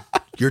 dude.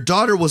 Your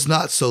daughter was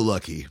not so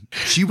lucky.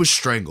 She was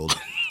strangled.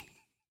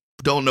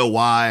 Don't know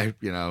why,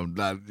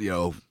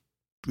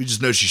 we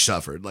just know she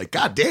suffered. Like,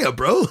 goddamn,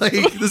 bro. Like,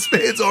 this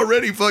man's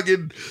already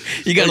fucking.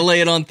 You got to lay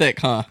it on thick,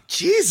 huh?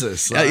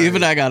 Jesus. Like,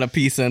 even I got a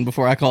piece in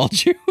before I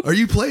called you. Are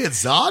you playing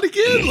Zod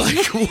again?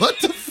 Like, what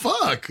the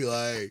fuck?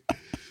 Like,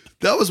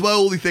 that was my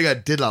only thing I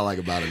did not like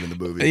about him in the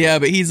movie. Yeah,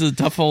 but he's a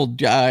tough old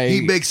guy.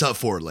 He makes up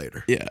for it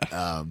later.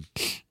 Yeah.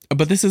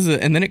 But this is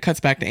and then it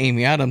cuts back to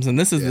Amy Adams, and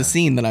this is the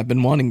scene that I've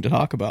been wanting to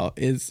talk about.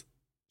 Is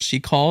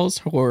she calls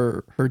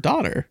her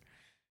daughter,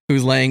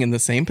 who's laying in the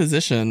same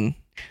position,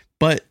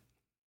 but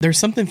there's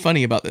something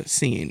funny about this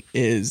scene.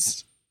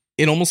 Is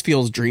it almost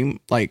feels dreamlike?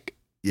 Like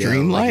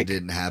it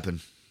didn't happen.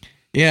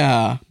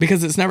 Yeah,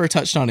 because it's never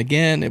touched on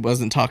again. It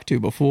wasn't talked to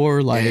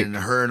before. Like, and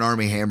her and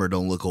Armie Hammer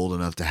don't look old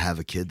enough to have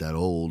a kid that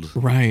old,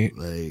 right?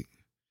 Like,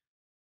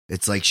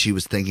 it's like she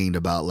was thinking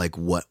about like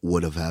what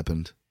would have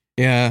happened.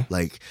 Yeah,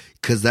 like,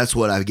 because that's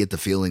what I get the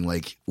feeling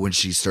like when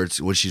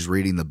she's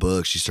reading the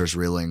book, she starts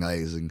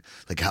realizing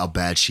like how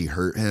bad she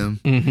hurt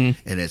him, and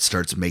it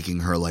starts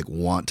making her like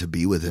want to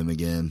be with him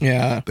again.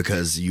 Yeah,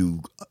 because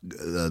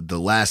the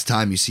last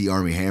time you see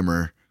Armie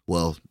Hammer,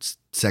 well,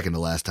 second to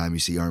last time you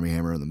see Armie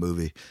Hammer in the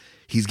movie,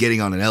 he's getting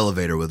on an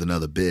elevator with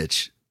another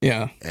bitch.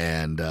 Yeah,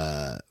 and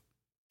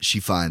she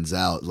finds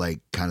out like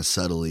kind of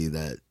subtly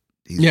that.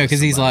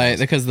 Because he's like,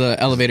 because the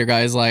elevator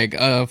guy is like,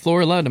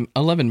 floor 11,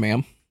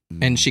 ma'am.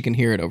 And she can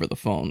hear it over the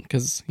phone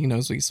because he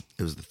knows it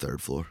was the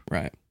third floor.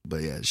 Right.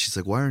 But yeah, she's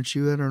like, why aren't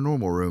you in our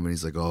normal room? And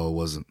he's like, oh, it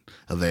wasn't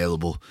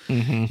available.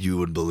 You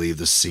wouldn't believe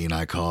the scene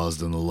I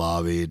caused in the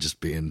lobby,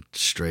 just being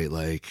straight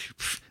like,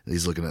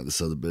 he's looking at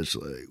this other bitch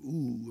like,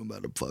 ooh, I'm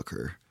about to fuck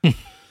her.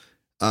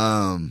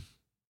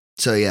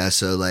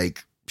 So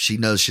like, she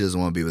knows she doesn't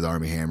want to be with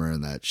Armie Hammer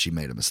and that she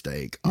made a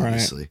mistake,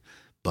 obviously. Right.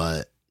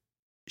 But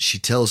she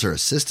tells her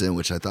assistant,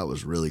 which I thought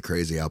was really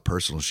crazy how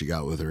personal she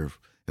got with her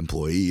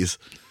employees.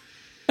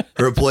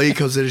 Her employee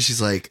comes in and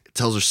she's like,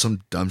 tells her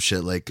some dumb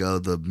shit like, oh,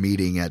 the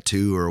meeting at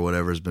 2 or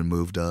whatever has been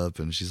moved up.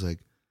 And she's like,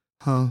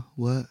 huh,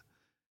 what?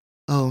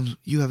 Oh,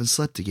 you haven't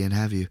slept again,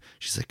 have you?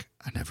 She's like,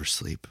 I never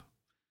sleep.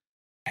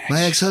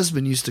 My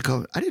ex-husband used to call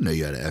me. I didn't know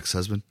you had an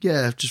ex-husband.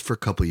 Yeah, just for a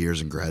couple years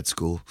in grad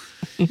school.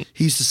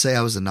 He used to say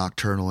I was a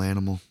nocturnal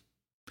animal.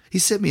 He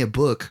sent me a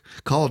book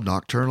called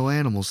Nocturnal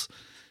Animals.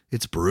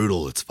 It's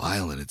brutal. It's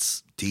violent.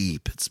 It's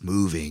deep. It's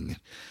moving.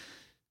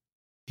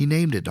 He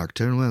named it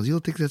Nocturnal Animals. You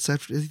think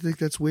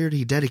that's weird?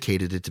 He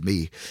dedicated it to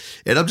me.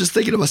 And I'm just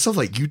thinking to myself,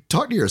 like, you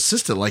talk to your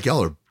assistant like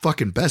y'all are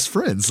fucking best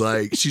friends.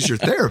 Like, she's your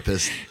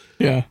therapist.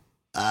 Yeah.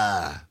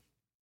 I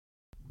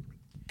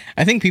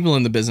think people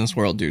in the business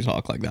world do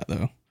talk like that,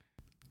 though.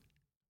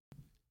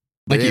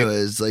 But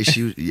anyways, like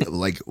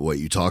like what,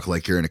 you talk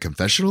like you're in a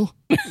confessional?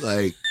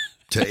 Like,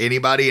 to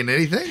anybody and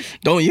anything?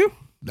 Don't you?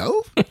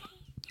 No,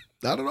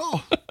 not at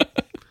all.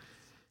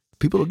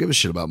 People don't give a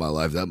shit about my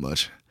life that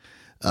much.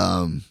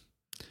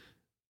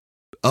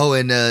 Oh,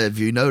 and if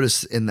you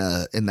notice in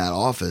that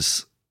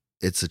office,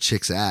 it's a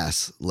chick's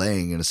ass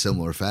laying in a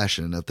similar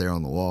fashion up there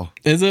on the wall.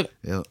 Is it?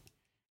 Yeah.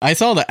 I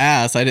saw the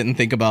ass. I didn't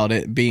think about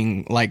it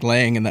being like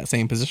laying in that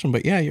same position,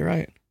 but yeah, you're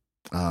right.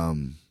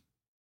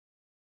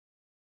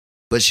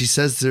 But she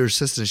says to her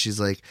assistant, he's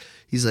like,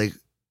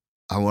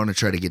 I want to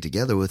try to get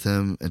together with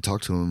him and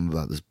talk to him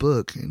about this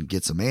book and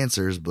get some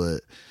answers,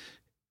 but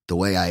the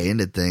way I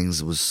ended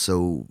things was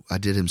I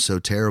did him so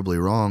terribly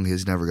wrong,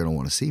 he's never going to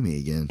want to see me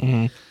again.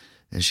 Mm-hmm.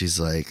 And she's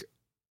like,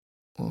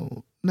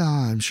 well, no,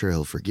 I'm sure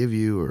he'll forgive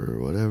you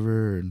or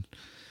whatever. And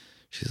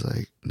she's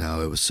like,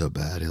 no, it was so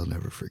bad, he'll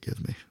never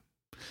forgive me.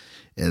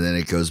 And then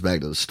it goes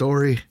back to the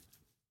story,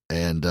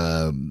 and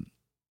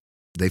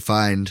they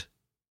find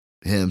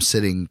him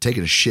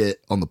taking a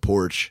shit on the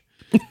porch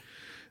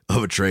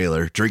of a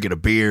trailer, drinking a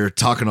beer,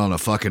 talking on a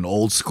fucking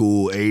old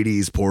school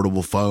 80s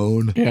portable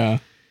phone. And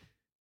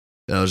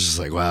I was just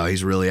like, wow,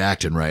 he's really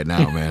acting right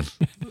now, man.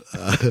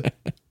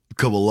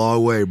 Come a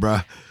long way, bro,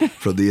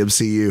 from the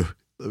MCU.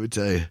 Let me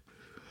tell you.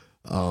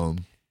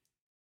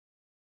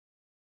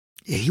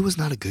 Yeah, he was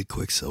not a good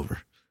Quicksilver.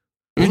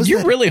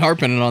 You're really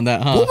harping on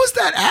that, huh? What was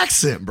that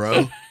accent,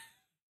 bro?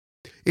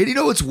 And you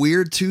know what's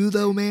weird too,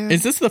 though, man?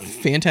 Is this the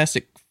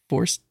Fantastic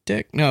Four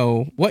stick?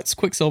 No. What's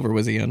Quicksilver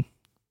was he in?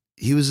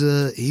 He was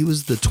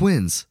the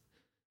twins.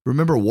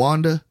 Remember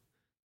Wanda,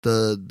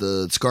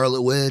 the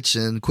Scarlet Witch,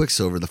 and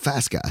Quicksilver, the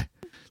fast guy.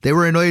 They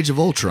were in Age of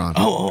Ultron.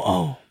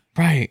 Oh.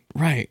 Right.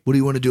 What do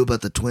you want to do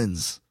about the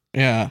twins?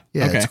 Yeah.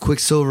 Yeah, okay. It's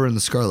Quicksilver and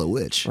the Scarlet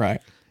Witch.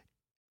 Right.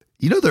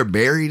 You know they're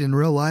married in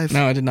real life?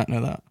 No, I did not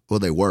know that. Well,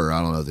 they were.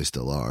 I don't know if they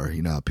still are.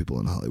 You know how people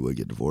in Hollywood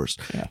get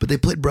divorced. Yeah. But they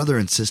played brother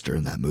and sister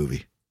in that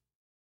movie.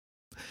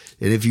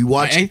 And if you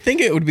watch... I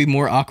think it would be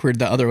more awkward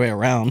the other way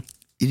around.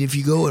 And if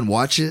you go and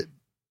watch it,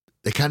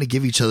 they kind of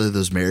give each other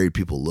those married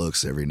people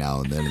looks every now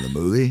and then in the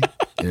movie.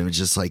 And it was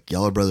just like,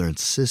 y'all are brother and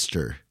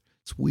sister.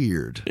 It's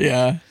weird.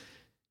 Yeah.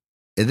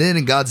 And then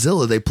in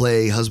Godzilla, they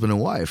play husband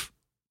and wife.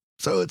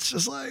 So it's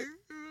just like,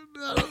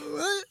 I don't know,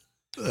 what?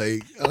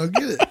 Like, I don't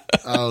get it.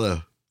 I don't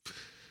know.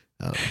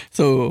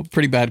 So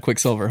pretty bad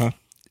Quicksilver, huh?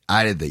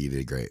 I didn't think he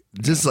did great.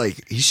 Just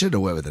like, he shouldn't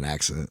have went with an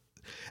accent.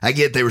 I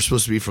get they were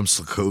supposed to be from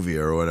Sokovia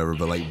or whatever,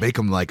 but like, make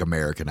them like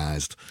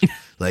Americanized.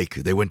 Like,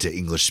 they went to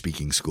English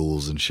speaking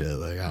schools and shit.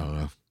 Like, I don't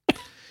know.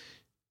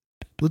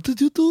 What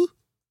did you do?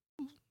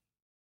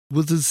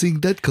 Wasn't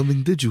seeing that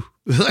coming, did you?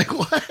 Like,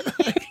 what?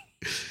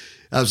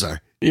 I'm sorry.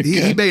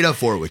 He made up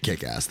for it with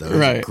Kick-Ass, though. It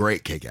was a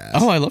great Kick-Ass.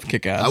 Oh, I love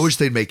Kick-Ass. I wish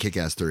they'd make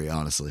Kick-Ass 3,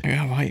 honestly.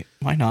 Yeah,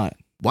 why not?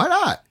 Why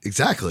not?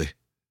 Exactly.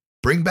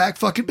 Bring back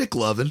fucking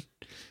McLovin.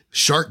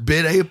 Shark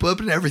bit ape up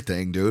and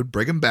everything, dude.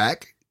 Bring him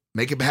back.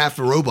 Make him half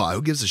a robot.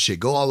 Who gives a shit?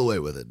 Go all the way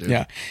with it, dude.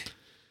 Yeah.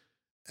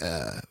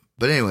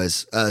 But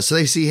anyways, so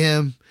they see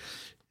him.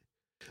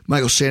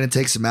 Michael Shannon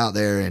takes him out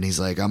there, and he's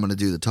like, I'm going to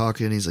do the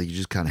talking. He's like, you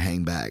just kind of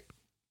hang back.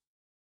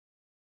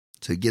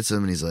 So he gets him,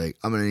 and he's like,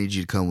 I'm going to need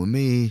you to come with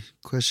me.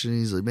 Question,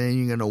 he's like, man,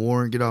 you ain't got no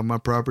warrant. Get off my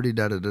property.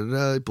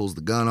 Da-da-da-da. He pulls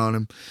the gun on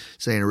him,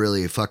 saying a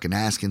really fucking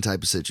asking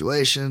type of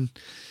situation.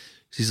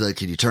 He's like,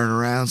 can you turn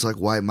around so I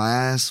can wipe my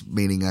ass?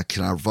 Meaning,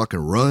 can I fucking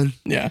run?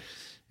 Yeah.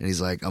 And he's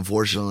like,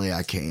 unfortunately,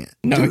 I can't.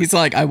 No, Dude, he's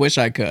like, I wish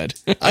I could.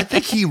 I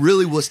think he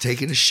really was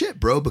taking a shit,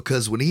 bro,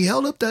 because when he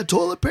held up that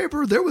toilet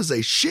paper, there was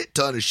a shit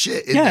ton of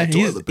shit in that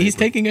toilet paper. He's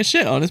taking a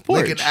shit on his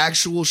porch. Like an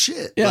actual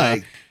shit. Yeah.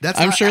 Like, that's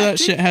I'm not sure acting. that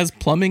shit has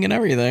plumbing and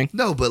everything.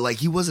 No, but like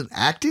he wasn't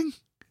acting.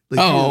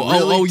 Like, he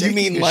was really you taking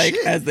mean a like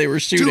shit. as they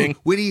were shooting? Dude,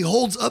 when he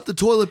holds up the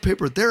toilet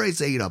paper, there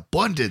is an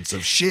abundance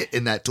of shit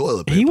in that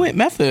toilet paper. He went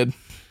method.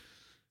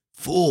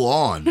 Full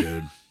on,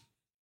 dude.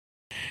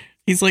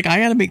 He's like, I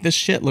gotta make this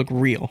shit look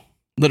real.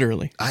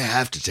 Literally. I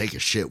have to take a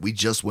shit. We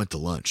just went to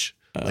lunch.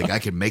 Like, I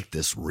can make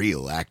this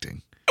real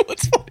acting.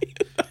 What's funny?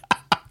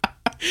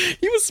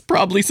 He was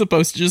probably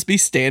supposed to just be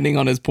standing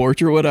on his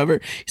porch or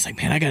whatever. He's like,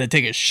 man, I gotta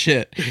take a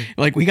shit.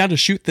 Like, we gotta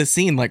shoot this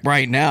scene like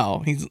right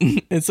now.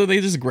 And so they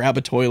just grab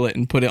a toilet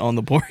and put it on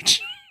the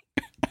porch.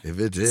 If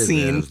it did,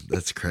 man,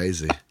 that's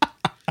crazy.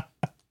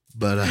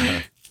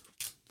 But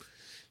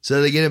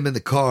so they get him in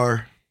the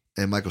car,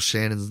 and Michael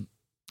Shannon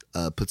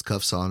puts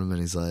cuffs on him,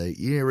 and he's like,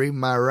 you didn't read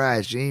my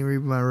rights. You ain't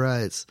read my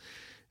rights.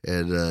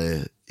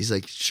 And he's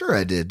like, sure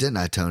I did, didn't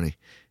I, Tony?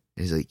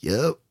 And he's like,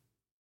 yep.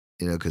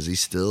 You know, because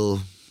he's still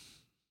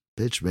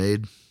bitch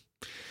made.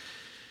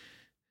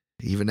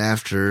 even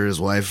after his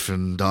wife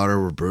and daughter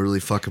were brutally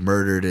fucking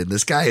murdered. And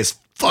this guy is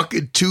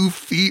fucking 2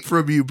 feet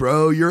from you,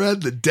 bro. You're in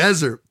the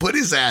desert. Put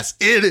his ass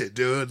in it,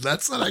 dude.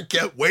 That's what I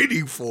kept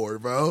waiting for,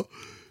 bro.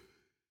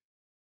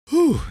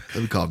 Whew.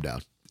 Let me calm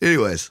down.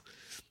 Anyways.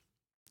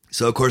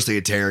 So, of course, they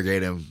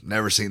interrogate him.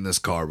 Never seen this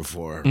car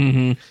before.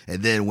 Mm-hmm.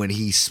 And then when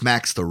he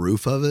smacks the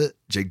roof of it,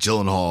 Jake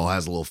Gyllenhaal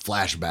has a little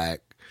flashback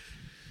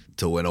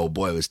to when old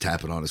boy was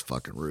tapping on his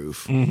fucking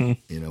roof, Mm-hmm.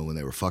 you know, when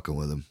they were fucking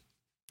with him.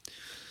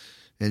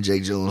 And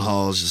Jake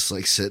Gyllenhaal is just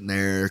like sitting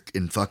there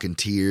in fucking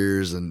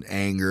tears and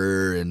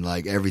anger and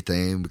like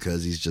everything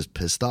because he's just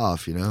pissed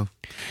off, you know?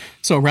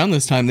 So around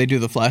this time, they do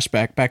the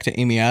flashback back to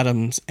Amy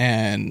Adams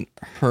and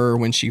her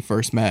when she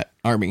first met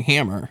Armie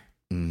Hammer.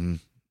 Mm-hmm.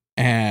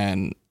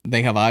 And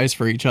they have eyes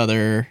for each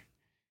other.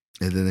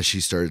 And then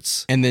she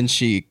starts. And then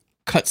she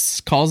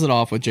calls it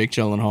off with Jake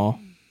Gyllenhaal,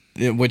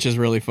 which is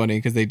really funny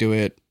because they do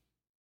it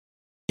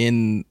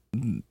in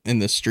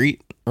the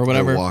street or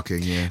whatever.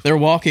 They're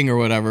walking or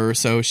whatever.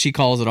 So she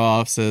calls it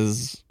off,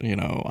 says, you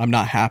know, I'm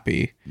not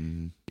happy.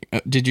 Mm-hmm.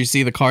 Did you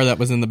see the car that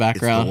was in the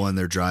background? It's the one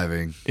they're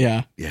driving.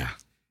 Yeah.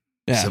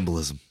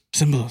 Symbolism.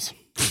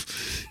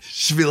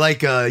 Should be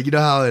like, you know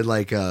how it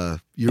like,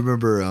 you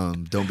remember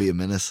Don't Be a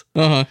Menace?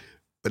 Uh-huh.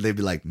 But they'd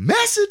be like,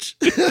 message.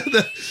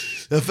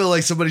 I feel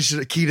like somebody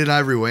Keaton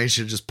Ivory Wayne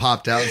should have just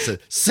popped out and said,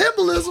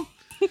 symbolism.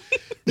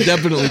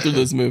 Definitely through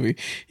this movie.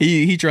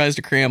 He tries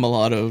to cram a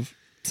lot of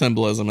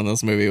symbolism in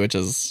this movie, which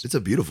is... It's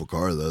a beautiful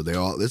car, though.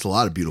 There's a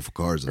lot of beautiful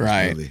cars in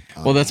this movie.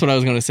 Well, that's what I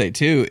was going to say,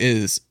 too,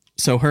 is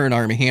so her and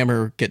Armie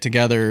Hammer get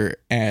together,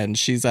 and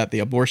she's at the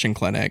abortion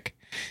clinic.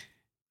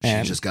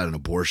 And she just got an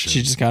abortion.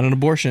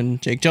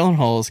 Jake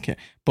Gyllenhaal's...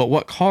 But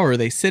what car are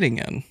they sitting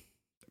in?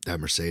 That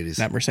Mercedes.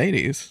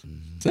 Mm-hmm.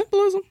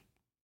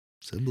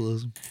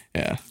 Symbolism.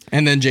 Yeah.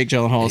 And then Jake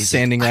Gyllenhaal is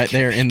standing right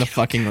there in the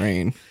fucking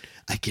rain.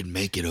 I can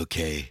make it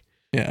okay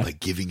by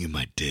giving you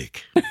my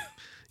dick,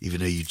 even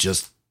though you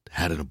just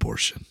had an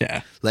abortion.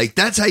 Yeah. Like,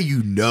 that's how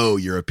you know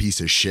you're a piece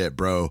of shit,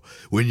 bro.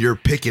 When you're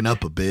picking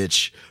up a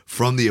bitch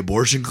from the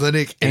abortion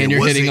clinic and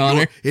you're hitting on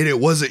her. And it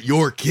wasn't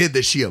your kid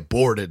that she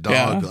aborted,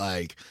 dog. Yeah.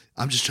 Like,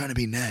 I'm just trying to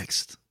be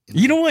next.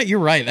 You know what? You're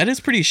right. That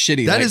is pretty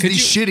shitty. That is the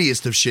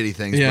shittiest of shitty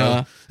things,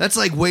 bro. That's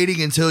like waiting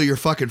until your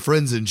fucking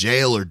friend's in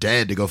jail or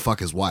dead to go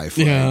fuck his wife.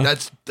 Yeah. Like,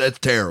 that's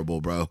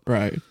terrible, bro.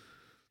 Right.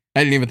 I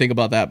didn't even think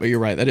about that, but you're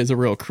right. That is a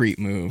real creep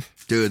move.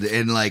 Dude,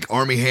 and like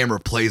Armie Hammer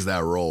plays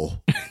that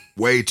role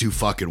way too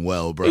fucking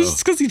well, bro.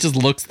 It's because he just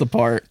looks the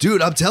part.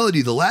 Dude, I'm telling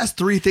you, the last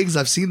 3 things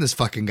I've seen this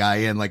fucking guy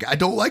in, like, I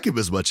don't like him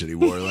as much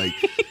anymore. Like,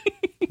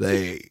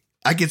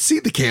 I can see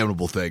the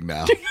cannibal thing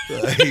now.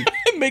 Like,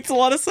 it makes a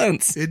lot of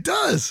sense. It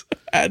does.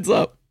 Adds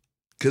up.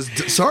 Because,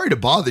 sorry to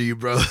bother you,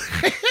 bro.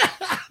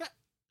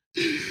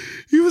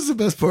 He was the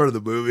best part of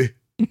the movie.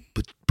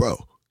 But,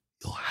 bro,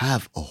 you'll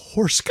have a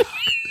horse cock.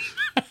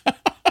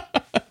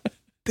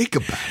 Think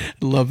about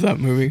it. Love that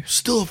movie.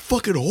 Still a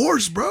fucking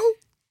horse, bro.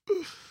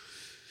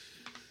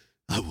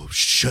 I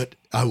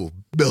will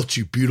melt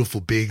you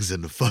beautiful beings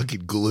into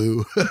fucking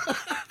glue.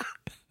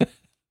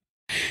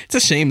 It's a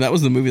shame. That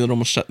was the movie that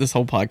almost shut this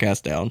whole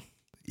podcast down.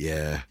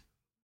 Yeah.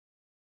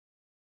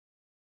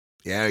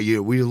 Yeah,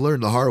 we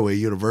learned the hard way.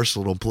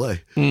 Universal don't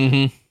play.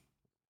 Mm-hmm.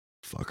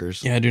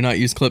 Fuckers. Yeah, do not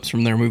use clips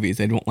from their movies.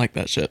 They don't like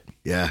that shit.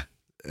 Yeah,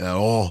 at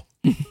all.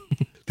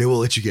 They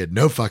won't let you get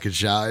no fucking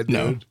shot.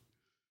 No. Dude.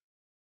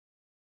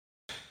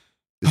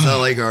 It's not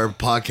like our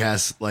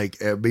podcast, like,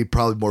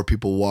 probably more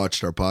people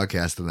watched our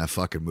podcast than that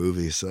fucking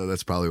movie, so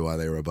that's probably why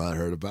they were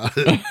heard about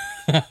it.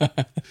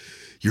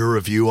 Your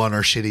review on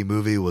our shitty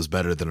movie was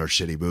better than our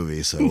shitty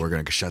movie, so we're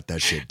going to shut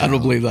that shit down. I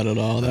don't believe that at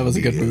all. That was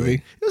a good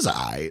movie. It was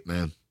alright,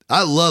 man.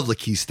 I love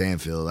Lakeith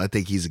Stanfield. I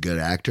think he's a good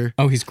actor.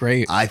 Oh, he's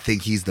great. I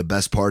think he's the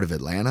best part of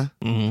Atlanta.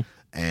 Mm-hmm.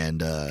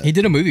 And he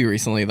did a movie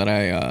recently that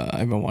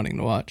I've been wanting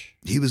to watch.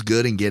 He was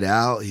good in Get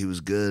Out. He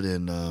was good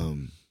in I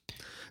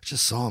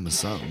just saw him in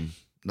something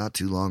not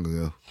too long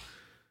ago.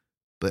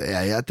 But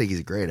yeah, I think he's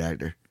a great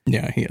actor.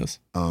 Yeah, he is.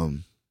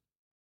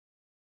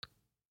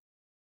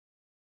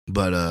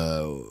 But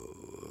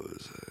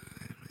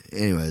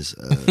anyways,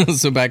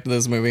 so back to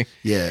this movie.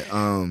 Yeah.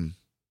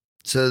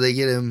 So they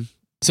get him.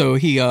 So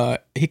he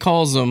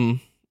calls him.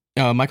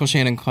 Michael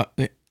Shannon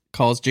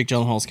calls Jake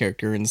Gyllenhaal's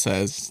character and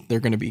says they're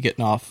going to be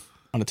getting off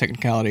on a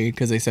technicality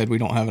because they said we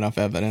don't have enough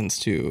evidence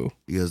to.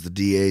 He goes, the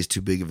DA is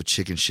too big of a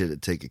chicken shit to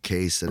take a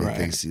case that he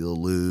thinks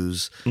he'll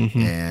lose,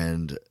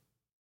 and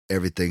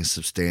everything's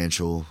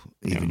substantial,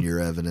 even your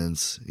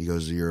evidence. He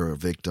goes, you're a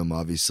victim.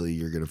 Obviously,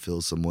 you're going to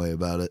feel some way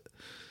about it.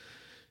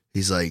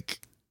 He's like,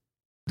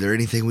 there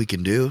anything we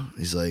can do?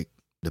 He's like,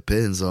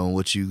 depends on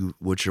what you're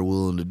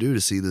willing to do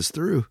to see this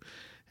through.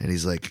 And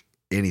he's like,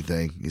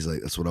 anything. He's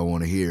like, that's what I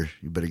want to hear.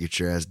 You better get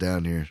your ass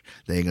down here.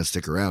 They ain't gonna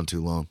stick around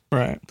too long.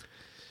 Right.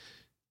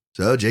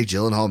 So Jake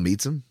Gyllenhaal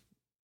meets him,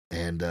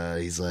 and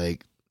he's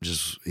like,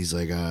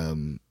 I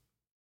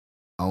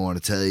want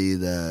to tell you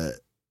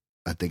that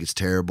I think it's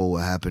terrible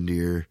what happened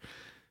to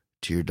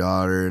your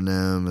daughter and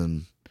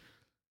them,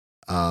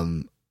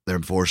 and they're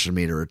forcing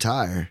me to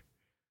retire.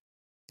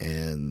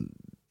 And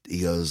he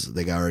goes,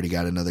 they already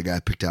got another guy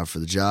picked out for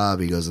the job.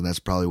 He goes, and that's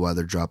probably why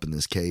they're dropping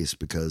this case,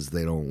 because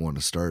they don't want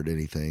to start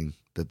anything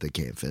that they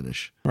can't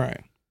finish.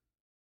 Right.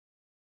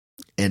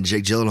 And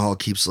Jake Gyllenhaal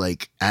keeps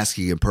like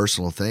asking him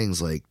personal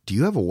things like, do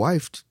you have a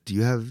wife? Do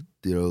you have,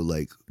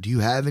 like, do you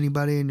have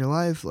anybody in your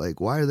life?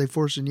 Like, why are they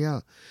forcing you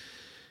out?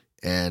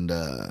 And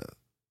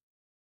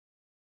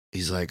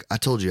he's like, I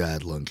told you I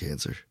had lung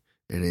cancer.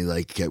 And he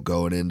like kept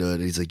going into it.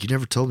 And he's like, you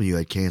never told me you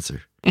had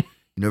cancer. You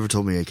never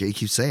told me. He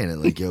keeps saying it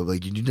like,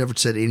 like you never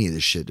said any of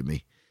this shit to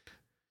me.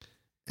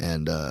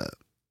 And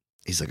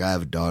he's like, I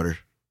have a daughter.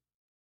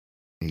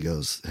 He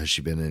goes, has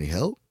she been any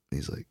help?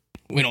 He's like,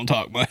 we don't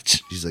talk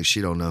much. She's like,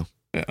 she don't know.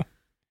 Yeah.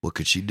 What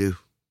could she do?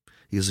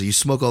 He goes, you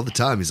smoke all the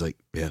time. He's like,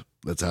 yeah,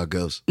 that's how it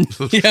goes.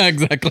 Yeah,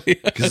 exactly.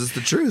 Because it's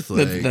the truth.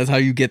 Like, that's how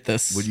you get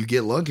this. when you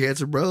get lung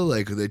cancer, bro,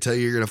 like they tell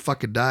you you're going to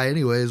fucking die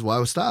anyways, why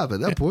would stop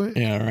at that point?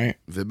 Yeah, right.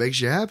 If it makes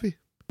you happy,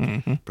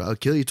 probably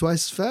kill you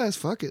twice as fast.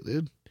 Fuck it,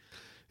 dude.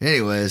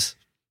 Anyways.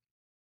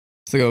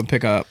 So go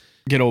pick up,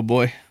 get old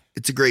boy.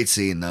 It's a great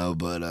scene though,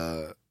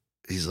 but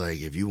he's like,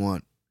 if you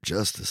want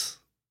justice,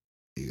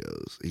 he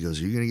goes, are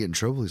you going to get in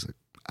trouble? He's like,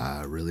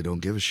 I really don't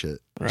give a shit.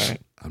 Right.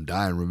 I'm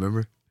dying,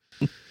 remember?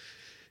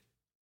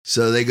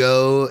 So they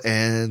go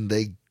and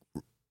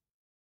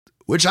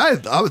which I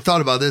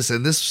thought about this,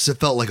 and this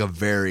felt like a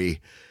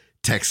very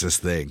Texas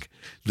thing.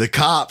 The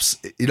cops,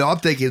 I'm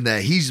thinking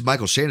that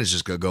Michael Shannon's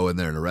just going to go in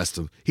there and arrest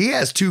him. He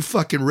has 2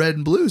 fucking red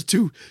and blues,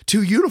 two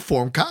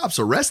uniform cops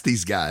arrest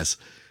these guys.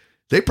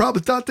 They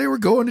probably thought they were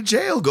going to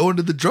jail, going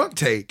to the drunk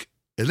tank.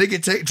 And they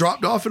get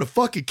dropped off in a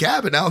fucking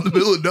cabin out in the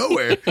middle of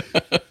nowhere.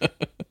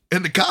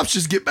 And the cops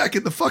just get back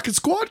in the fucking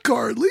squad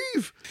car and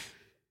leave.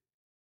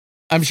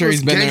 I'm sure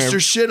he's been gangster there.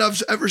 shit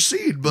I've ever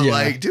seen. But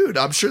like, dude,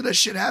 I'm sure that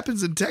shit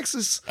happens in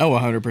Texas. Oh,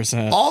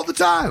 100%. All the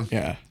time.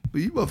 Yeah. But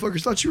you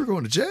motherfuckers thought you were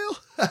going to jail?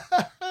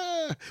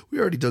 We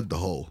already dug the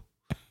hole.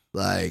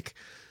 Like,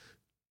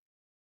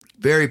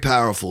 very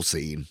powerful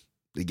scene.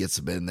 He gets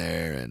him in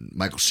there and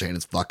Michael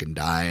Shannon's fucking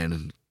dying.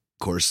 And of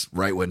course,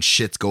 right when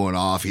shit's going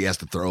off, he has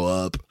to throw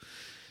up.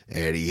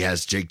 And he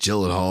has Jake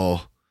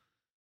Gyllenhaal,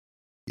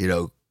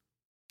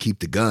 keep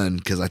the gun,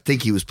 because I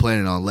think he was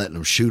planning on letting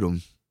him shoot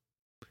him.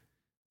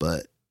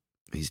 But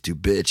he's too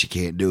bitch. He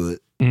can't do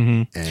it.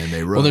 And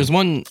they run.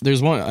 Well,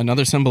 there's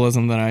another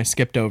symbolism that I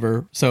skipped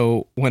over.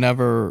 So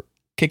whenever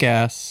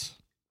Kick-Ass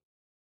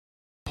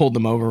pulled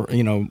them over,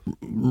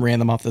 ran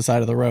them off the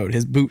side of the road,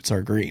 his boots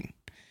are green.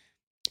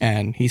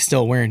 And he's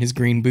still wearing his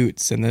green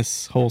boots in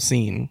this whole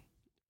scene.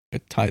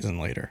 It ties in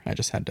later. I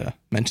just had to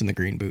mention the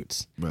green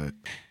boots. Right.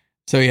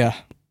 So yeah,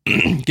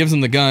 gives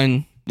him the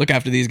gun, look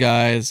after these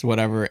guys,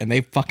 whatever, and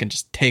they fucking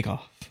just take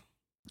off.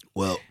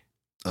 Well,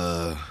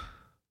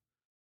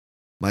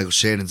 Michael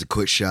Shannon's a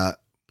quick shot.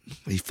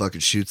 He fucking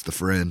shoots the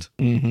friend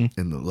in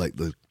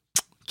the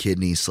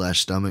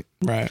kidney/stomach.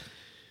 Right.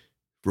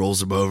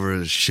 Rolls him over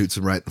and shoots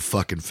him right in the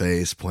fucking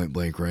face, point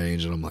blank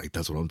range. And I'm like,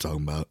 that's what I'm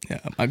talking about. Yeah,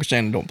 Michael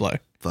Shannon don't play.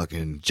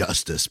 Fucking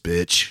justice,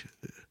 bitch.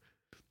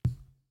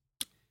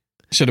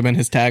 Should have been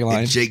his tagline.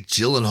 And Jake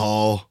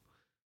Gyllenhaal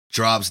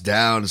drops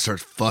down and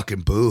starts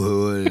fucking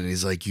boohooing. And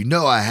he's like,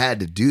 I had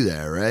to do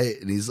that, right?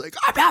 And he's like,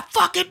 I'm not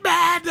fucking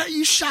mad that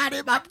you shot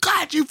him. I'm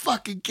glad you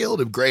fucking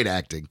killed him. Great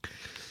acting.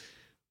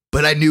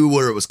 But I knew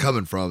where it was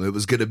coming from. It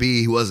was going to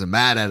be, he wasn't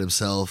mad at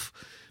himself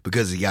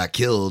because he got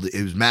killed.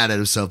 He was mad at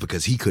himself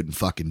because he couldn't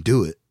fucking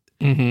do it.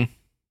 And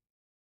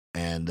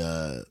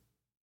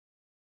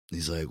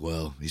he's like,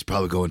 well, he's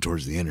probably going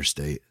towards the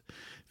interstate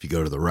if you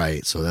go to the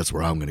right. So that's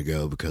where I'm going to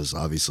go, because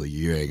obviously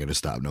you ain't going to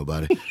stop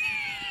nobody.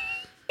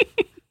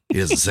 He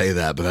doesn't say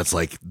that, but that's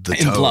like the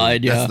tone.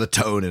 Implied, yeah. That's the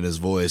tone in his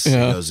voice.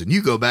 Yeah. He goes, and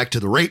you go back to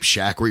the rape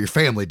shack where your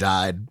family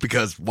died,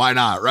 because why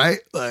not, right?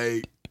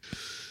 Like,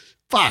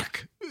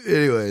 fuck.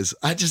 Anyways,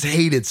 I just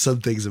hated some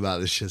things about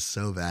this shit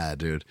so bad,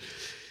 dude.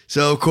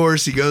 So, of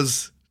course, he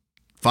goes,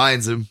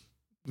 finds him.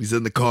 He's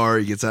in the car.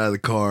 He gets out of the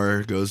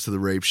car, goes to the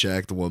rape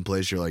shack, the one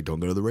place you're like,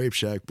 don't go to the rape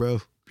shack,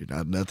 bro.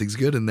 Nothing's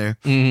good in there.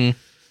 And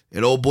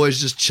old boy's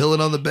just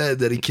chilling on the bed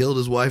that he killed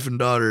his wife and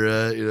daughter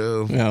at,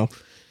 Yeah.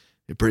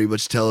 They're pretty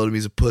much telling him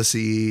he's a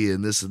pussy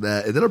and this and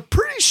that. And then I'm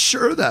pretty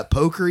sure that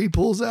poker he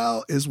pulls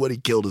out is what he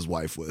killed his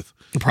wife with.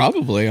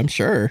 Probably, I'm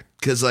sure.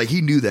 Because, like,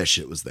 he knew that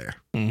shit was there.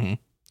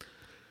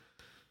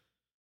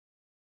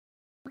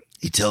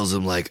 He tells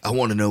him, like, I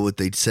want to know what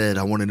they said.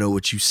 I want to know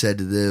what you said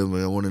to them.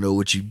 I want to know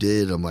what you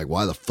did. I'm like,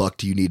 why the fuck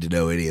do you need to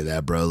know any of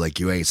that, bro? Like,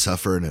 you ain't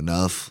suffering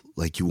enough.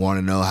 Like, you want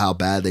to know how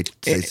bad they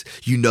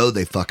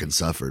fucking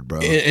suffered, bro.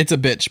 It's a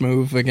bitch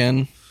move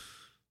again.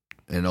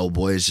 And old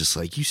boy is just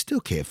like, you still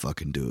can't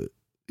fucking do it.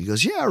 He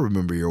goes, yeah, I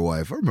remember your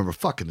wife. I remember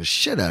fucking the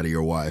shit out of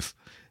your wife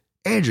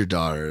and your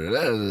daughter.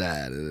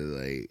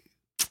 Like,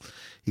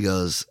 he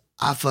goes,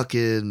 I'm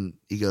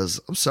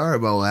sorry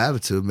about what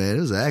happened to him, man.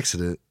 It was an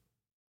accident.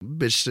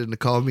 Bitch shouldn't have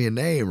called me a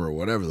name or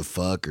whatever the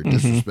fuck, or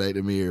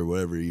disrespected me or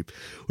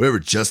whatever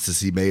justice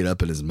he made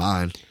up in his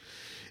mind.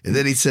 And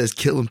then he says,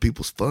 killing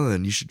people's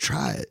fun. You should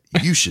try it.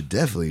 You should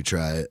definitely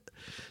try it.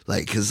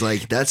 Like, cause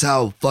like, that's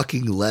how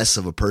fucking less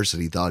of a person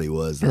he thought he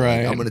was. Like,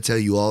 right. I'm going to tell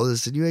you all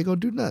this and you ain't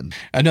going to do nothing.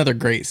 Another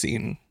great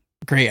scene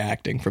Great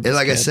acting for this And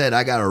like I kid. said,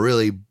 I got a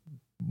really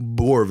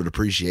more of an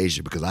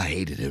appreciation because I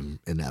hated him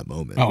in that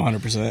moment. Oh,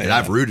 100%. And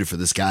I've rooted for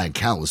this guy in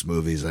countless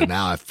movies, and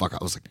now I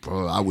was like,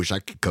 bro, I wish I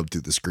could come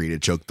through the screen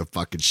and choke the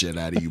fucking shit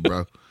out of you,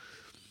 bro.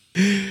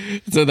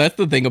 So that's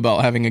the thing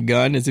about having a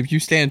gun is if you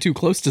stand too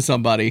close to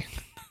somebody,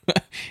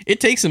 it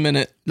takes a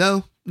minute.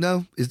 No,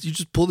 you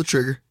just pull the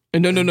trigger.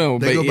 No.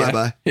 They but go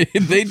bye-bye.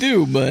 They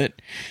do,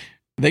 but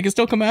they can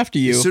still come after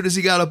you. As soon as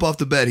he got up off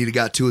the bed, he'd have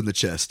got 2 in the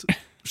chest.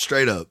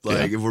 Straight up.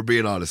 Like, if we're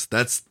being honest,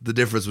 that's the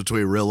difference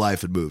between real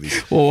life and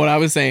movies. Well, what I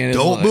was saying is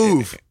Don't like,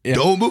 move. yeah.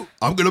 Don't move.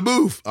 I'm going to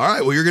move. All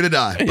right, well, you're going to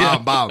die. Bomb, Yeah.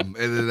 bomb.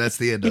 And then that's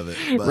the end of it.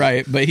 But,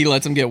 Right, but he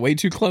lets him get way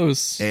too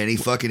close. And he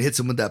fucking hits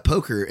him with that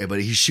poker, but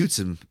he shoots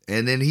him.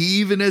 And then he,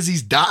 even as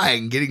he's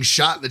dying, getting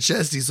shot in the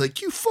chest, he's like,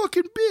 you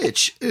fucking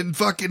bitch. And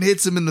fucking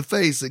hits him in the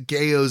face and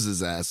KOs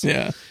his ass.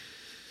 Yeah.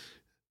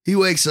 He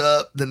wakes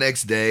up the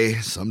next day,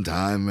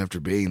 sometime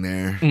after being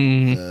there,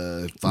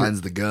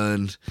 finds the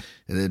gun,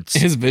 and then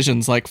His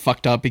vision's like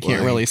fucked up. He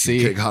can't really see.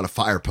 He got a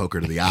fire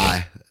poker to the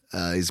eye.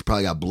 He's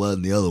probably got blood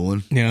in the other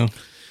one. Yeah.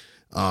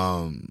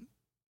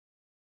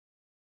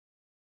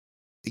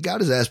 He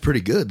got his ass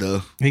pretty good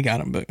though. He got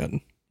him, but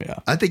yeah.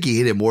 I think he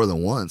hit it more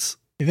than once.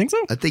 You think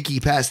so? I think he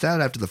passed out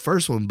after the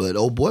first one, but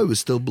old boy was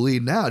still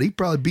bleeding out. He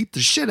probably beat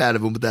the shit out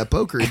of him with that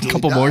poker. A until he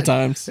couple more died.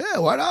 times. Yeah,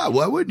 why not?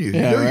 Why wouldn't you?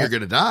 Yeah, you know right. you're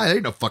gonna die. There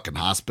ain't no fucking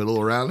hospital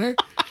around there.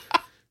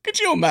 Could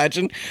you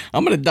imagine?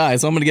 I'm going to die,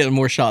 so I'm going to get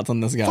more shots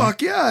on this guy.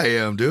 Fuck yeah, I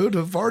am, dude.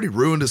 I've already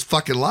ruined his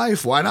fucking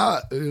life. Why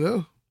not? You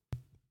know?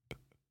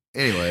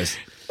 Anyways,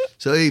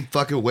 so he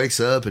fucking wakes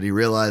up and he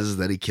realizes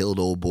that he killed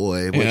old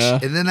boy.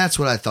 And then that's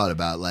what I thought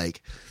about.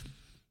 Like,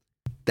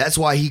 that's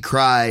why he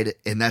cried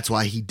and that's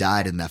why he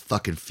died in that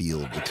fucking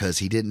field, because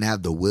he didn't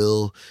have the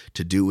will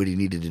to do what he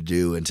needed to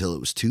do until it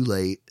was too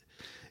late.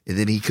 And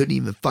then he couldn't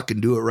even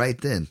fucking do it right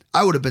then.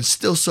 I would have been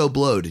still so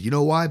blowed. You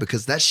know why?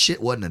 Because that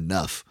shit wasn't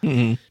enough.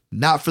 Mm-hmm.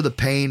 Not for the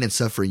pain and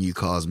suffering you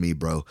caused me,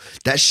 bro.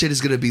 That shit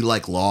is going to be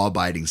like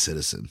law-abiding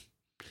citizen.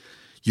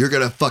 You're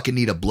going to fucking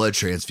need a blood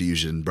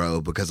transfusion, bro,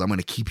 because I'm going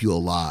to keep you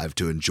alive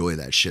to enjoy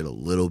that shit a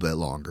little bit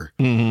longer.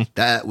 Mm-hmm.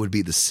 That would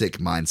be the sick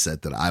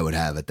mindset that I would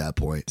have at that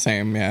point.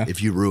 Same, yeah.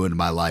 If you ruined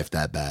my life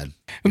that bad. You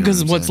know Because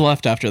what I'm what's saying?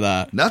 left after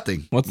that?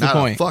 Nothing. What's the Not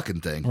point? a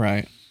fucking thing.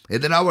 Right.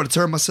 And then I would have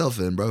turned myself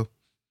in, bro.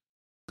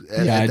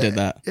 I did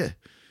that. Yeah.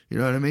 You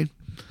know what I mean?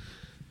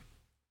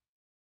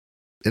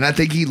 And I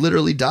think he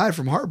literally died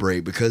from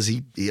heartbreak because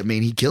he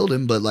killed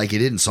him, but like it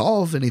didn't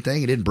solve anything.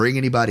 He didn't bring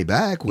anybody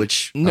back,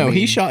 which. No, I mean,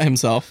 he shot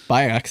himself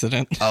by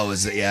accident. Oh,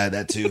 is it? Yeah,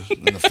 that too.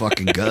 In the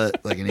fucking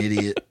gut, like an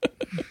idiot.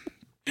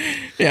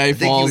 Yeah, he I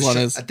think falls on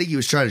his. I think he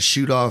was trying to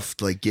shoot off,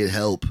 like get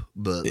help,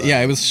 but Yeah,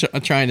 I was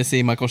trying to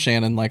see Michael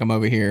Shannon, like, I'm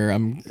over here,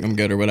 I'm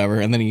good or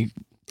whatever, and then he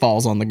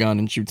falls on the gun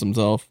and shoots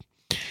himself.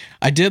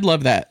 I did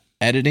love that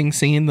editing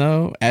scene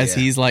though, as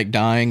he's like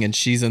dying and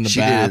she's in the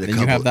bath, and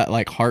you have that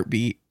like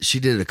heartbeat. She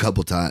did it a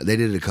couple times. They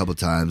did it a couple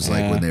times,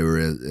 like when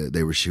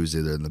she was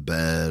either in the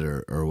bed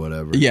or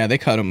whatever. Yeah, they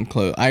cut him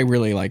close. I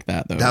really like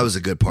that though. That was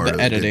a good part. The of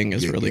it. editing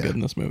is really good in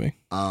this movie.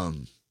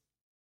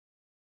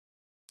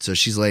 So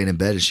she's laying in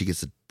bed and she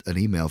gets an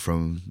email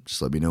from him.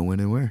 Just let me know when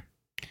and where.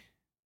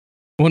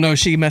 Well, no,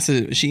 she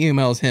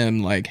emails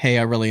him like, "Hey,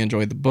 I really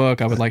enjoyed the book.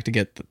 I would like to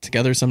get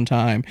together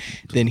sometime."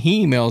 Then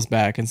he emails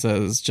back and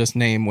says, "Just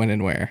name when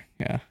and where."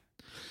 Yeah.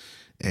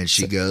 And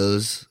she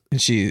goes.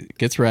 And she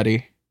gets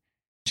ready.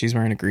 She's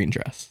wearing a green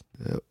dress.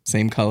 Yep.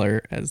 Same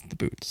color as the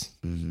boots.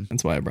 Mm-hmm.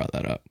 That's why I brought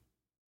that up.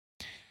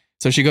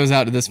 So she goes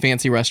out to this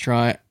fancy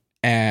restaurant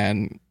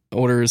and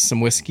orders some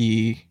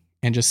whiskey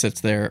and just sits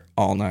there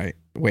all night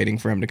waiting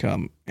for him to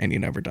come, and he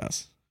never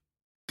does.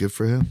 Good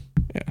for him.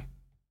 Yeah.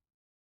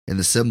 And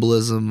the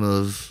symbolism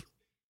of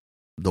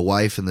the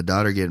wife and the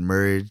daughter getting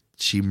married,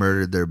 she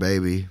murdered their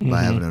baby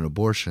by having an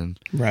abortion.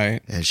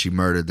 Right. And she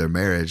murdered their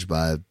marriage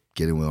by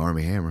getting with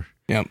Armie Hammer.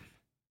 Yep.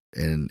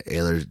 And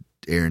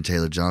Aaron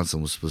Taylor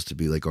Johnson was supposed to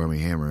be like Armie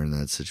Hammer in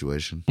that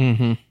situation.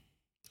 Mm-hmm.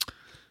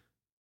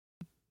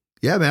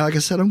 Yeah, man, like I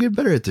said, I'm getting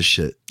better at this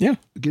shit. Yeah.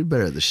 I'm getting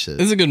better at this shit.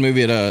 This is a good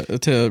movie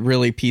to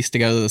really piece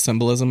together the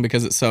symbolism,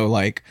 because it's so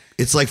like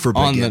it's like for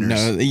on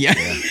beginners. the nose. Yeah.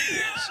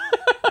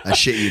 I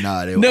shit you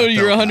not. No,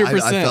 you're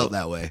 100%. I felt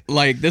that way.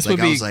 Like this would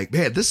be. I was like,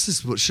 man, this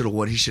is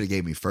what he should have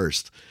gave me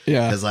first.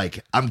 Yeah. Because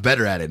like I'm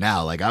better at it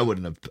now. Like I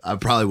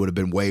probably would have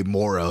been way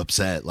more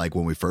upset like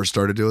when we first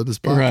started doing this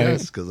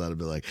podcast, because I'd have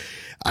been like,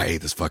 I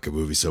hate this fucking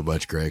movie so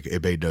much, Greg.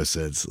 It made no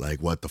sense. Like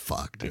what the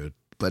fuck, dude.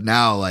 But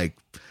now like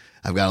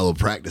I've got a little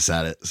practice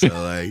at it, so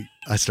like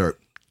I start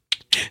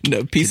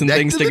piecing things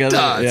connecting the together.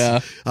 dots. Yeah.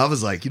 I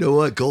was like, you know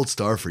what? Gold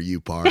star for you,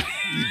 Par.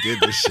 You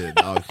did this shit,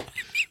 dog.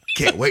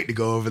 Can't wait to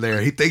go over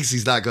there. He thinks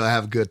he's not going to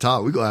have a good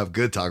talk. We're going to have a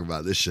good talk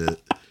about this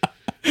shit.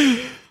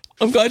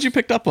 I'm glad you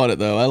picked up on it,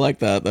 though. I like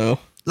that, though.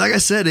 Like I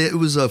said, it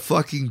was a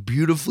fucking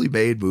beautifully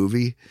made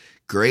movie.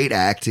 Great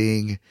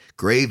acting,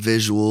 great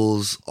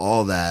visuals,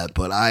 all that.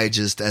 But I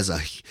just, as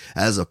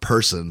a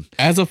person,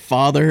 as a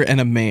father and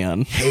a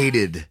man,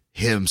 hated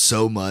him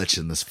so much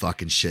in this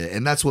fucking shit.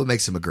 And that's what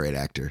makes him a great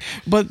actor.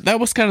 But that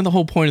was kind of the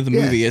whole point of the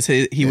movie, is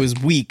he was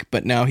weak,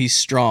 but now he's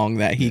strong,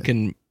 that he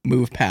can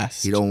move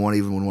past. You don't want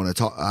to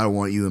talk. I don't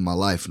want you in my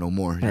life no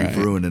more. Right. You've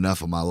ruined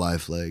enough of my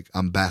life. Like,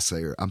 I'm past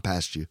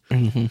you.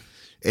 Mhm.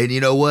 And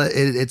you know what?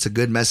 It's a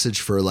good message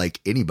for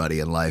like anybody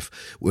in life.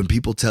 When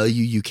people tell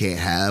you you can't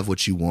have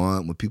what you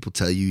want, when people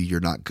tell you you're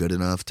not good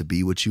enough to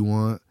be what you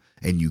want,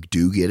 and you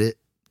do get it,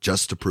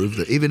 just to prove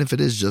that, even if it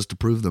is just to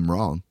prove them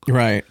wrong.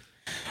 Right.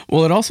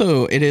 Well,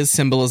 it is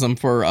symbolism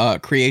for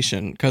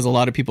creation, because a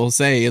lot of people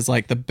say is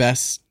like the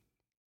best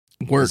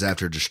work Is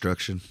after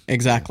destruction.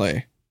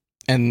 Exactly.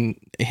 And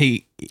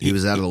he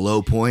was at a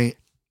low point.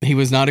 He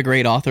was not a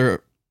great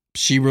author.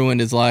 She ruined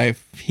his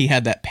life. He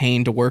had that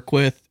pain to work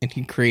with, and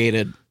he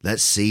created that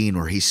scene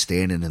where he's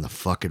standing in the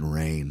fucking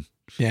rain.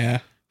 Yeah.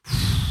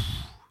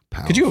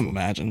 Powerful. Could you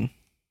imagine?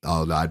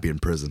 Oh, no, I'd be in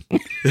prison.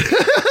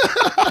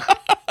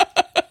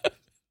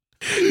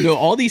 No,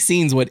 all these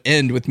scenes would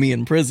end with me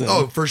in prison.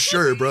 Oh, for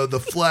sure, bro.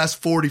 The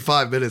last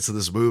 45 minutes of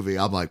this movie,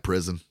 I'm like,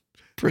 prison.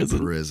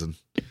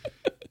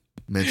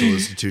 Mental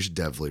institution,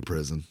 definitely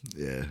prison.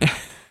 Yeah.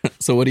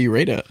 So what do you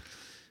rate it?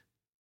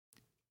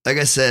 Like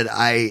I said,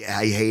 I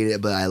hate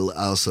it, but I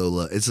also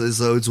love it.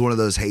 It's one of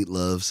those hate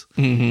loves.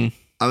 Mm-hmm.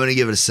 I'm going to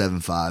give it a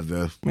 7.5,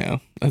 bro. Yeah,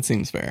 that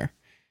seems fair.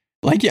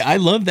 Like, yeah, I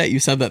love that you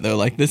said that, though.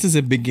 Like, this is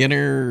a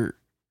beginner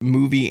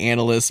movie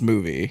analyst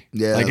movie.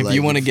 Yeah. Like, if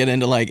you want to get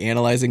into, like,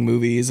 analyzing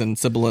movies and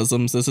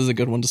symbolisms, this is a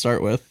good one to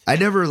start with. I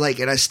never, like,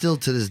 and I still,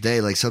 to this day,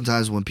 like,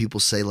 sometimes when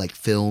people say, like,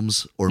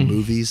 films or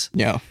movies,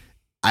 yeah,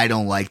 I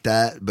don't like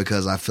that,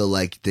 because I feel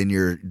like then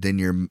you're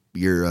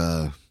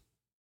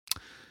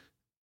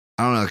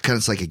I don't know, kind of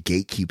it's like a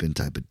gatekeeping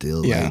type of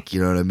deal. Yeah. Like, you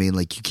know what I mean?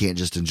 Like, you can't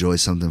just enjoy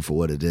something for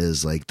what it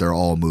is. Like, they're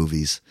all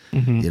movies,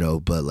 you know,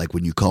 but like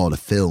when you call it a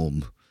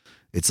film,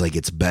 it's like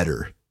it's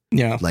better.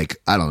 Yeah. Like,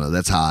 I don't know.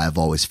 That's how I've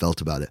always felt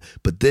about it.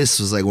 But this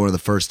was like one of the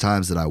first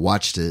times that I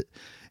watched it,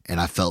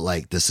 and I felt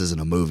like this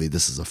isn't a movie.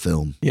 This is a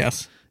film.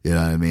 Yes. You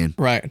know what I mean?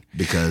 Right.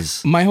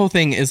 Because my whole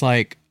thing is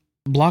like,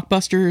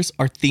 blockbusters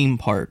are theme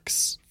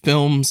parks.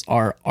 Films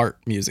are art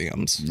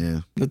museums.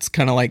 Yeah. It's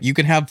kind of like you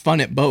can have fun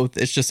at both.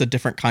 It's just a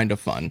different kind of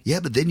fun. Yeah,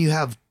 but then you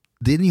have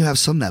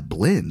some that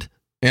blend.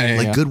 Yeah,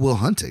 like yeah. Good Will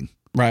Hunting.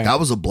 Right. That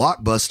was a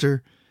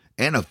blockbuster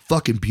and a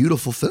fucking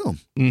beautiful film.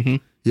 Mm-hmm.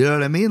 You know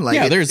what I mean? Like,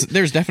 yeah, there's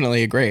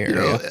definitely a gray area. You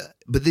know,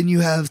 but then you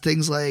have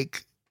things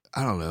like,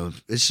 I don't know.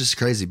 It's just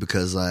crazy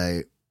because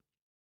I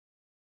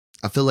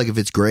feel like if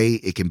it's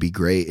great, it can be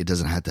great. It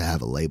doesn't have to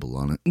have a label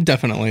on it.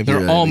 Definitely.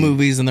 They're all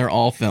movies and they're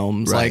all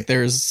films. Right. Like,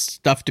 there's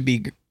stuff to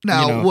be...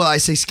 Now, well, I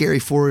say Scary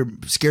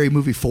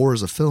Movie 4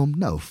 is a film.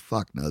 No,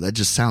 fuck no. That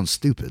just sounds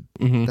stupid.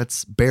 Mm-hmm.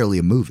 That's barely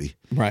a movie.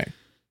 Right.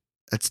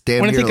 That's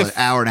damn near like an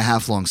hour and a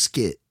half long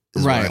skit.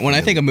 Right. When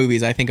I think of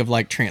movies, I think of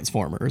like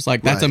Transformers.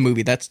 Like, that's a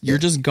movie. You're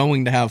just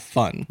going to have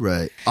fun.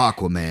 Right.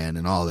 Aquaman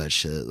and all that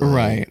shit. Like,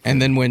 right.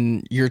 And then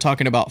when you're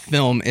talking about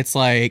film, it's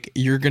like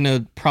you're going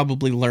to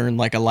probably learn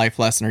like a life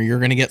lesson, or you're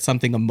going to get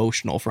something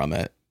emotional from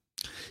it.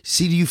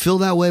 See, do you feel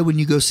that way when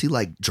you go see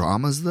like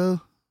dramas though?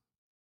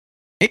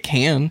 It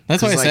can.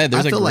 That's why I said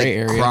there's a gray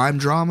area. Crime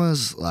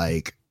dramas,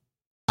 like,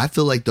 I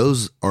feel like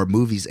those are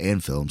movies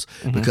and films,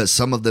 because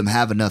some of them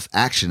have enough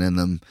action in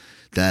them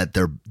that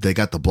they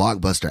got the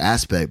blockbuster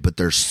aspect, but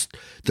they're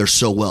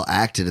so well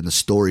acted and the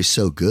story's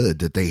so good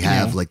that they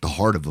have like the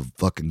heart of a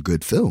fucking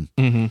good film.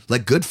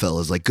 Like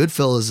Goodfellas. Like,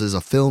 Goodfellas is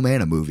a film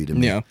and a movie to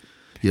me. Yeah.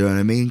 You know what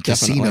I mean?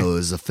 Definitely. Casino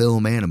is a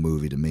film and a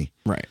movie to me.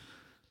 Right.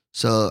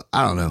 So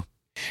I don't know.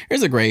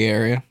 There's a gray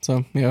area.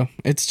 So yeah,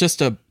 it's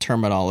just a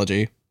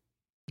terminology.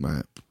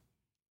 Right.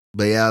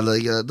 But yeah,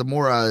 the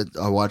more I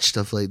watch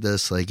stuff like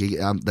this, like,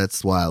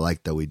 that's why I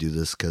like that we do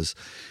this, because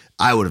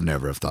I would have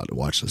never have thought to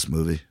watch this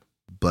movie.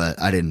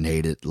 But I didn't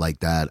hate it like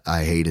that.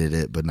 I hated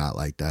it, but not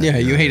like that. Yeah,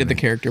 you hated the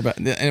character, but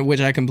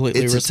which I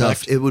completely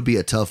respect. It would be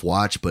a tough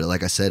watch, but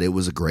like I said, it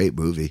was a great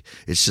movie.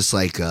 It's just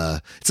like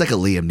it's like a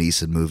Liam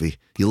Neeson movie.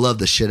 You love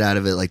the shit out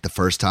of it like the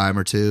first time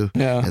or two,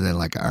 yeah, and then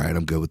like, all right,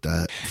 I'm good with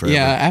that. Forever.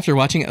 Yeah, after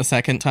watching it a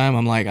second time,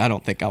 I'm like, I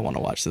don't think I want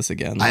to watch this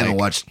again. I haven't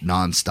watched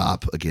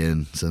nonstop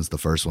again since the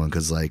first one,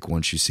 because like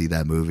once you see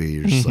that movie,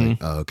 you're just like,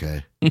 oh,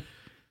 okay.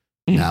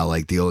 Now,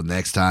 like the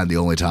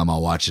only time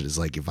I'll watch it is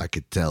like if I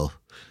could tell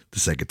the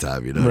second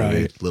time, you know, what I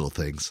mean? Little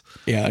things.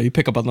 Yeah, you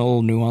pick up on the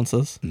little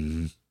nuances.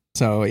 Mm-hmm.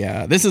 So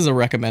yeah, this is a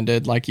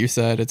recommended, like you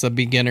said, it's a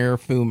beginner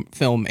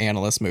film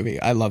analyst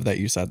movie. I love that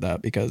you said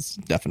that, because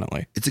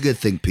definitely it's a good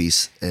think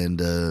piece. And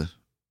yeah,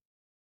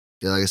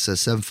 like I said,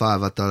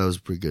 7.5. I thought it was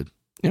pretty good.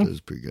 Yeah, it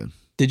was pretty good.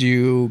 Did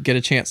you get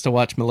a chance to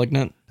watch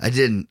Malignant? I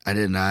didn't. I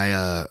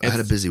had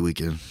a busy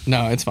weekend.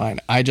 No, it's fine.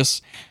 I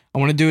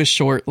want to do a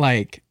short,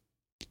 like,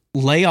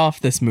 lay off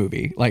this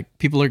movie. Like,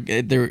 people are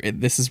there.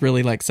 This is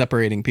really like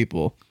separating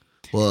people.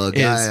 Well, a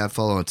guy I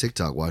follow on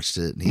TikTok watched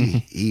it, and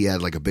he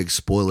had like a big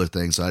spoiler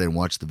thing, so I didn't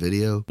watch the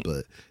video,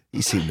 but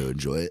he seemed to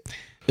enjoy it.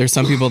 There's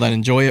some people that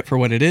enjoy it for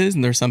what it is,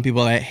 and there's some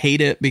people that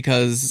hate it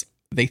because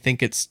they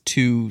think it's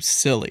too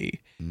silly.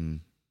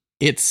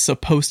 It's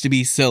supposed to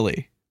be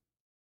silly.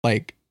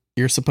 Like,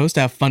 You're supposed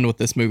to have fun with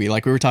this movie.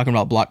 Like we were talking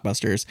about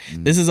blockbusters.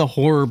 This is a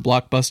horror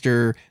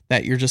blockbuster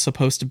that you're just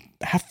supposed to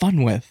have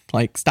fun with.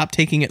 Like, stop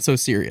taking it so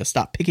serious.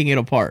 Stop picking it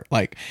apart.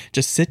 Like,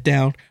 just sit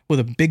down with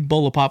a big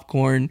bowl of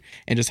popcorn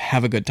and just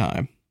have a good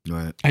time.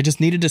 Right. I just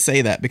needed to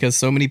say that because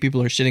so many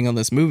people are shitting on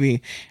this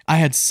movie. I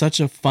had such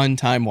a fun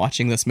time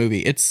watching this movie.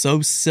 It's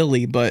so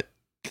silly, but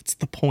that's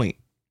the point.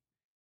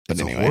 But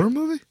It's anyway, a horror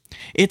movie?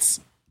 it's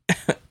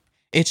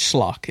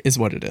schlock is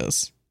what it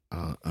is.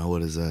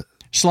 What is that?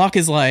 Schlock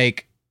is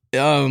like,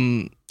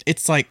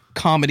 it's like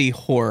comedy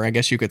horror, I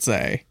guess you could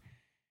say.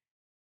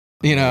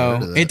 You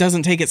know, it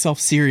doesn't take itself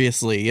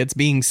seriously. It's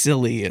being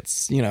silly.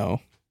 It's, you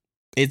know,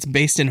 it's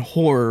based in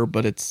horror,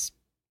 but it's,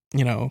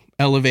 you know,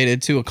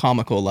 elevated to a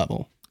comical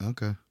level.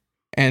 Okay.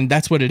 And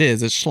that's what it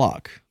is. It's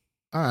schlock.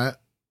 All right.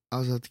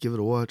 I'll just have to give it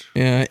a watch.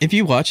 Yeah, if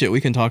you watch it, we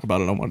can talk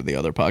about it on one of the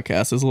other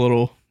podcasts. It's a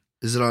little...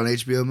 Is it on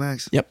HBO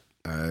Max? Yep.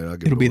 All right, I'll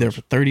give It'll it a be watch. there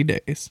for 30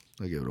 days.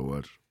 I'll give it a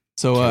watch.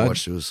 So, Can't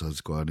watch Suicide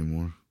Squad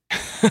anymore.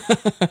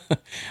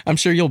 I'm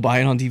sure you'll buy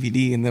it on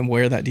DVD and then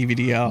wear that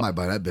DVD I out. might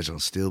buy that bitch on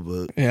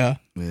Steelbook. Yeah.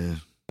 Yeah.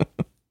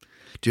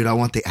 Dude, I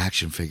want the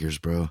action figures,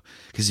 bro.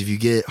 Because if you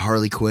get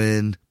Harley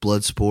Quinn,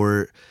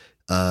 Bloodsport,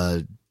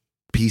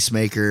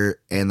 Peacemaker,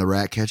 and the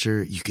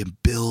Ratcatcher, you can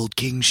build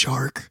King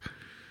Shark.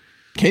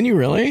 Can you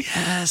really?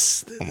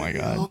 Yes. Oh my They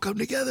God. all come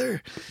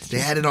together. They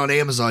had it on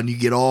Amazon. You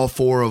get all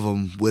 4 of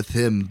them with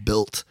him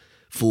built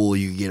full.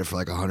 You can get it for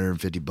like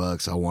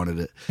 $150. I wanted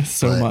it.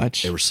 So but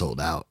much. They were sold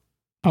out.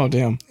 Oh,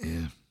 damn.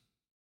 Yeah.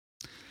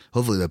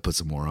 Hopefully they put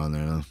some more on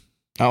there though.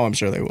 Oh, I'm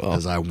sure they will.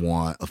 Because I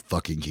want a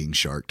fucking King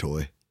Shark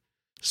toy.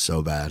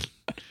 So bad.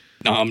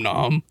 Nom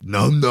nom.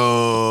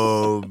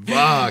 No.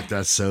 Fuck.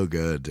 That's so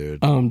good, dude.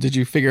 Did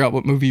you figure out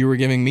what movie you were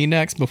giving me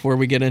next before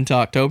we get into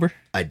October?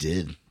 I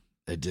did.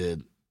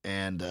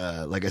 And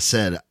like I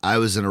said, I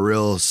was in a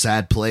real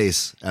sad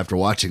place after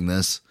watching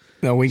this.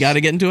 No, we got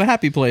to get into a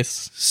happy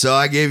place. So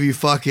I gave you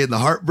fucking The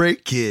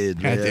Heartbreak Kid,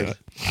 God man. damn it.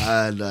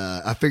 And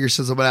I figured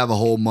since I'm going to have a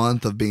whole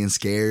month of being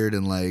scared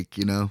and like,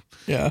 you know,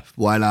 Yeah.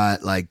 why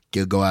not like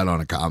go out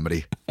on a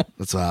comedy?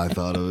 That's how I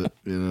thought of it,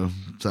 you know,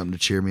 something to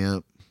cheer me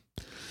up.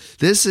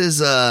 This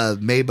is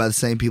made by the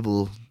same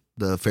people,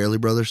 the Farrelly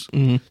brothers,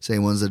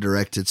 same ones that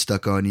directed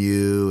Stuck on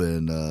You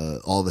and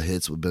all the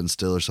hits with Ben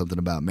Stiller, Something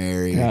About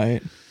Mary.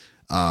 Right.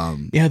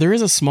 Yeah, there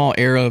is a small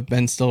era of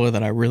Ben Stiller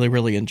that I really,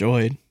 really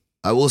enjoyed.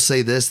 I will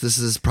say this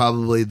is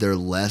probably their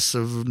less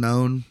of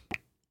known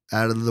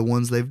out of the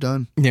ones they've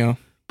done, Yeah.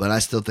 but I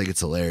still think it's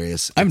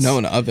hilarious. I've It's-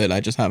 known of it. I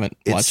just haven't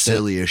It's watched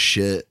silly as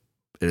shit,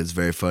 and it's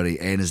very funny.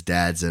 And his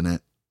dad's in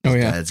it. Oh,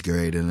 His yeah. dad's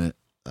great in it.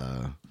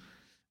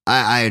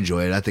 I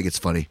enjoy it. I think it's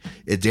funny.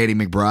 Danny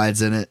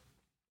McBride's in it.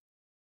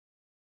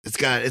 It's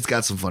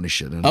got some funny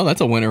shit in it. Oh, that's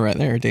a winner right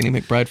there. Danny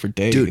McBride for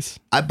days. Dude,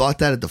 I bought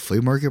that at the flea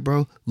market,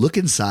 bro. Look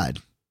inside.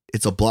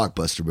 It's a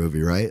blockbuster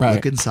movie, right? Right.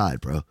 Look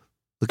inside, bro.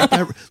 Look at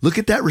that. Look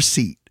at that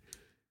receipt.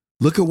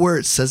 Look at where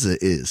it says it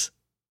is.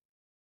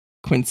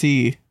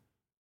 Quincy,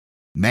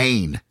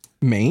 Maine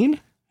Maine?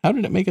 How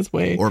did it make its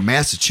way? or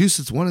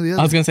Massachusetts. One of the I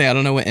other. was going to say, I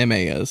don't know what MA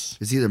is.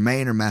 It's either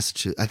Maine or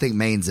Massachusetts. I think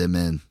Maine's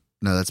MN.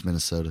 No, that's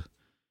Minnesota.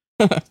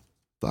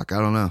 Fuck, I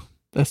don't know.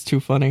 That's too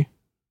funny.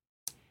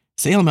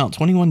 Sale amount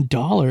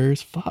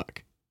 $21.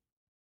 Fuck.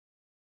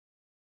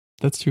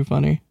 That's too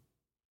funny.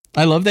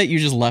 I love that you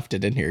just left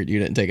it in here. You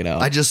didn't take it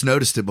out. I just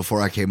noticed it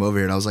before I came over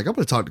here, and I was like, I'm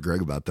going to talk to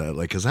Greg about that.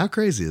 Like, because how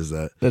crazy is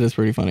that? That is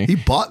pretty funny. He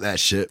bought that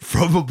shit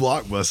from a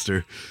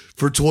Blockbuster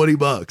for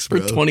 $20, For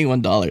bro.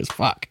 $21.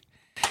 Fuck.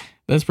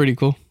 That's pretty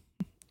cool.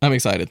 I'm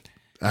excited.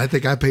 I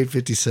think I paid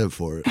 50 cents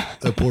for it.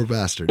 A poor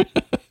bastard.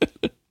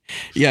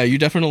 Yeah, you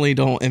definitely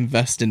don't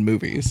invest in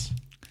movies.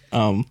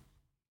 I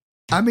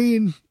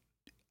mean,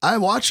 I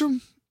watch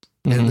them,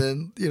 Mhm. and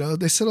then, you know,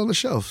 they sit on the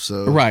shelf.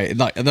 So Right.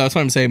 Like, that's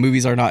what I'm saying.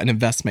 Movies are not an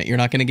investment. You're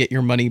not going to get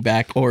your money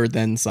back or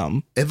then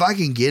some. if I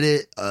can get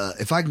it,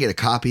 if I can get a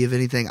copy of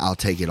anything, I'll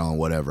take it on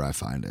whatever I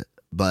find it.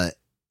 But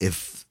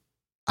if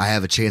I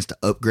have a chance to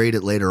upgrade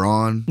it later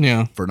on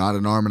Yeah. for not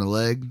an arm and a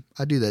leg,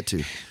 I do that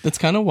too. That's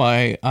kind of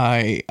why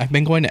I've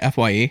been going to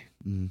FYE.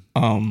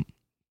 Mm.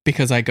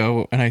 Because I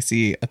go and I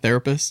see a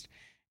therapist,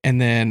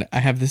 and then I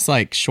have this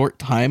like short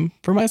time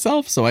for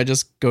myself. So I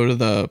just go to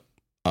the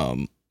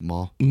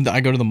Mall.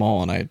 I go to the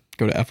mall and I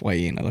go to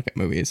FYE and I look at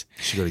movies.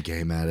 You should go to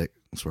Game Addict.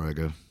 That's where I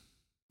go.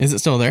 Is it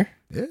still there?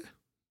 Yeah.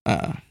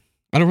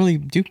 I don't really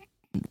do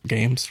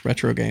games,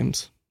 retro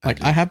games. Like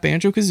do. I have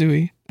Banjo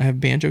Kazooie, I have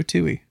Banjo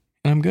Tooie,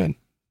 and I'm good.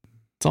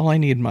 That's all I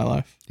need in my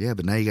life. Yeah,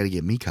 but now you got to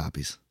get me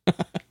copies.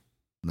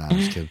 Nah, I'm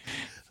just kidding.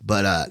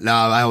 But no,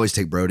 I always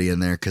take Brody in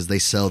there because they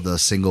sell the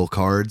single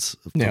cards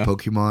for Yeah.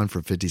 Pokemon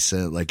for 50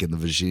 cents, like in the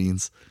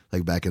machines,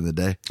 like back in the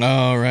day.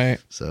 Oh, right.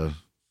 So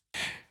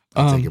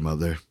I'll take him up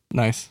there.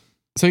 Nice.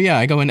 So yeah,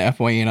 I go into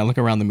FYE and I look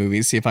around the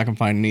movies, see if I can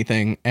find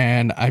anything.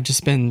 And I've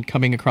just been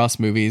coming across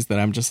movies that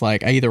I'm just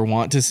like, I either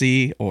want to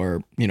see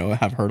or, you know,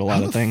 have heard a lot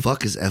How of the things.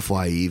 fuck is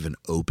FYE even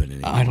open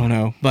anymore? I don't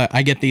know, but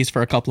I get these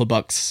for a couple of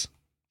bucks.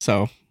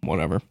 So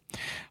whatever.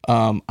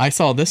 I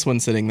saw this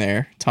one sitting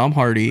there, Tom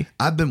Hardy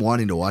I've been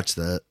wanting to watch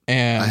that.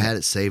 and I had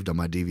it saved on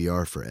my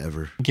DVR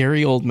forever.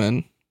 Gary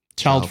Oldman,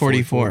 Child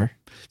 44.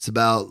 It's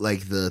about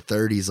like the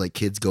 30s, like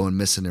kids going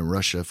missing in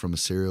Russia from a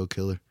serial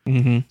killer.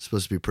 Mm-hmm. It's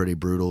supposed to be pretty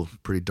brutal,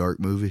 pretty dark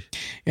movie.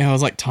 Yeah, it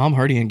was like Tom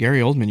Hardy and Gary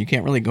Oldman. You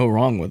can't really go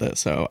wrong with it.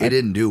 So It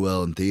didn't do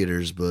well in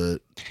theaters, but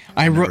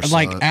I never saw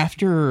like it.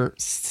 after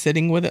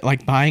sitting with it,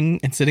 like buying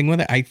and sitting with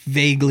it, I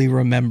vaguely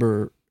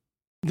remember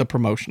the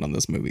promotion on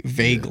this movie.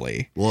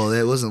 Vaguely. Well,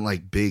 it wasn't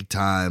like big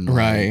time, like,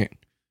 Right.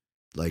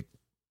 like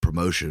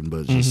promotion,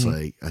 but just Mhm.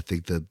 like, I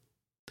think that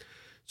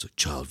it's like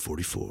Child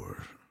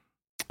 44.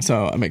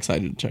 So I'm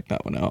excited to check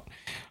that one out.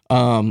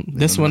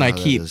 This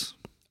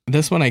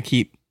This one I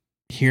keep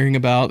hearing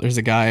about. There's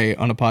a guy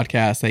on a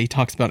podcast that he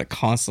talks about it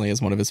constantly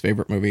as one of his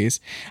favorite movies.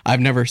 I've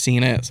never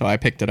seen it, so I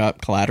picked it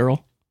up.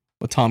 Collateral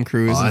with Tom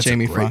Cruise and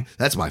Jamie Foxx.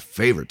 That's my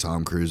favorite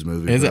Tom Cruise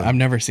movie. Is it? bro. I've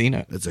never seen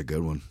it. It's a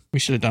good one. We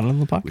should have done it on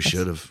the podcast. We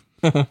should have.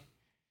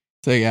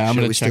 So yeah, I'm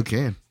gonna We check still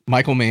can.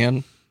 Michael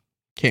Mann.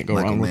 Can't go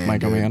Michael wrong with Mann,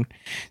 Michael dude. Mann.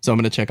 So I'm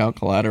gonna check out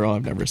Collateral.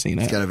 I've never seen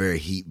It's it. got a very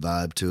Heat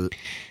vibe to it.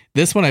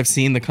 This one I've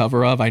seen the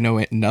cover of. I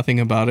know nothing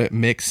about it.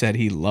 Mick said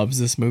he loves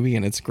this movie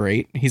and it's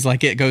great. He's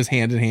like, it goes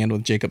hand in hand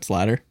with Jacob's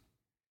Ladder.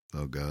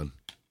 Oh God.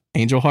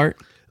 Angel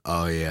Heart,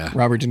 Oh yeah.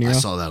 Robert De I Niro.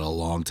 saw that a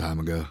long time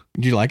ago.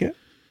 Did you like it?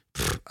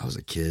 I was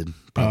a kid.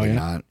 Probably yeah?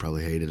 not.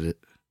 Probably hated it.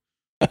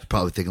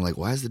 Probably thinking like,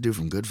 why is the dude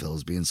from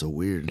Goodfellas being so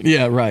weird?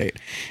 Yeah, right.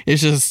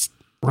 It's just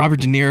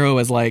Robert De Niro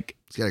as like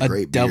He's got a a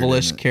great beard in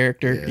devilish it.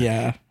 character. Yeah.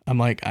 Yeah. I'm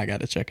like, I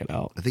got to check it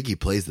out. I think he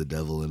plays the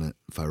devil in it,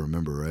 if I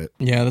remember right.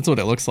 Yeah, that's what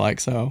it looks like.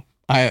 So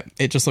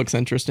it just looks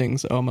interesting.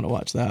 So I'm going to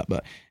watch that.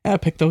 But I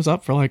picked those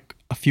up for like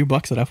a few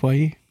bucks at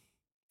FYE.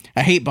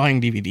 I hate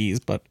buying DVDs,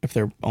 but if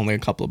they're only a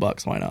couple of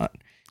bucks, why not?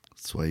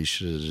 That's why you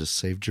should have just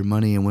saved your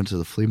money and went to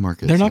the flea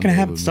market. They're not going to someday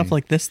have with stuff me.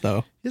 like this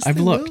though. Yes, I've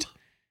they looked will.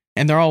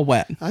 and they're all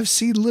wet. I've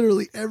seen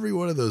literally every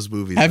one of those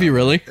movies. Have you out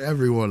really? there.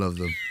 Every one of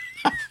them.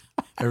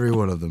 Every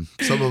one of them.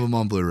 Some of them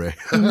on Blu-ray.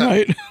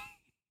 Right.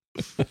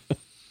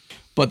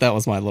 But that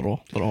was my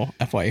little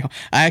FYE.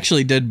 I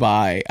actually did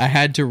buy. I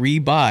had to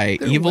rebuy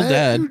They're Evil wet.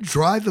 Dead. You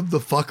drive them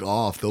the fuck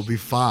off. They'll be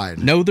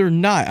fine. No, they're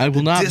not. I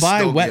will not discs buy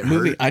don't wet get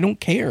movie. hurt. I don't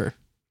care.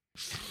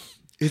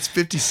 It's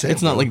 50 cents.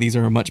 It's not like these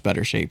are in much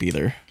better shape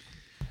either.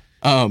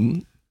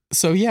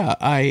 So yeah,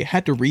 I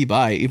had to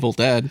rebuy Evil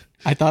Dead.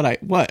 I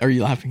thought what are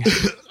you laughing at?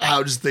 I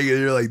was just thinking,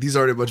 you're like, these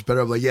aren't much better.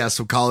 I'm like, yeah,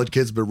 so college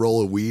kids been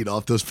rolling weed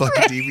off those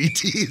fucking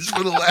DVDs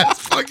for the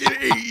last fucking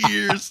 8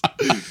 years.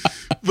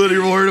 But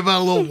you're worried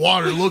about a little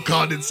water, a little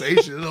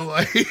condensation. I'm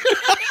like,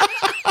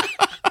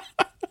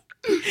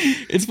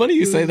 It's funny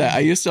you say that. I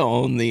used to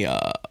own the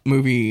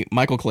movie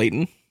Michael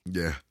Clayton.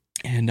 yeah.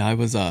 And I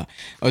was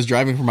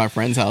driving from my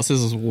friend's house.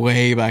 This was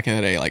way back in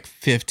the day, like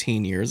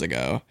 15 years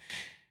ago.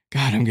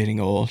 God, I'm getting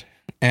old.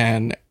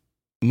 And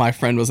my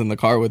friend was in the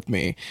car with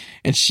me,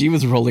 and she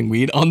was rolling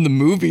weed on the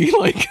movie,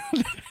 like,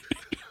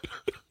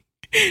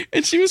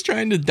 and she was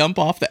trying to dump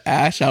off the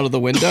ash out of the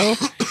window,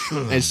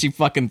 and she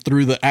fucking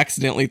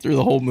accidentally threw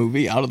the whole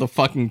movie out of the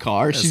fucking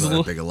car. That's She's not a that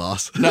little, big a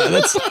loss. no,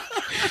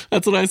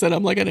 that's what I said.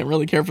 I'm like, I didn't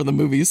really care for the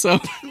movie, so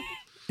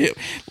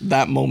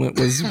that moment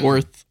was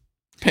worth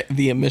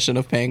the omission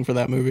of paying for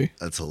that movie.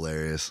 That's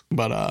hilarious.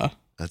 But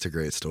That's a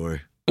great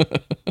story.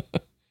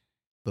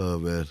 Oh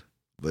man.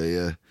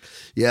 But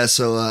yeah.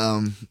 So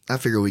I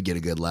figure we get a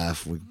good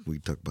laugh. We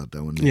talk about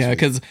that one. Next yeah, week.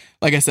 because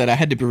like I said, I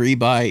had to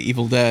rebuy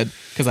Evil Dead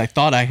because I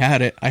thought I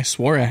had it. I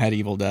swore I had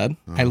Evil Dead.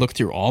 I looked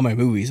through all my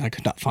movies. I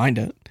could not find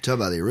it. Talk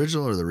about the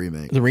original or the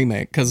remake. The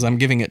remake, because I'm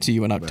giving it to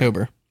you in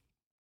October.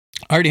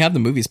 I already have the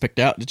movies picked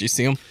out. Did you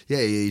see them? Yeah,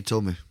 you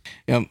told me.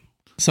 Yep.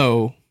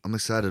 So I'm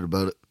excited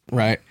about it.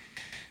 right,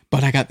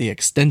 but I got the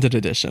extended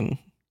edition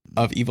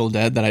of Evil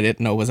Dead that I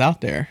didn't know was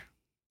out there.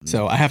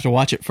 So I have to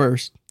watch it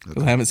first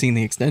because I haven't seen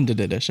the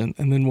extended edition,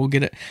 and then we'll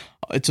get it.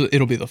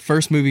 It'll be the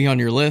first movie on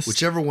your list.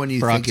 Whichever one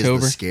you for think October.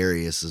 is the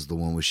scariest is the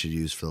one we should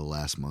use for the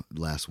last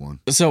one.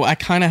 So I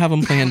kind of have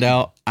them planned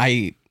out.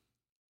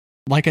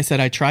 Like I said,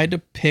 I tried to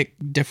pick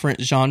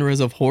different genres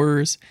of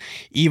horrors.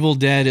 Evil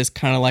Dead is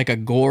kind of like a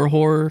gore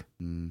horror.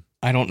 Mm.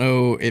 I don't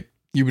know if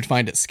you would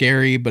find it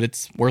scary, but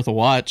it's worth a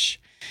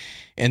watch.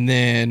 And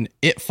then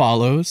It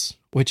Follows,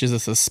 which is a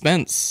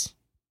suspense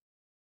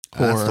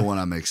horror. That's the one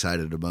I'm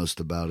excited the most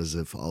about. Is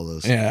if all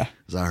those. Yeah.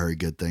 Because I heard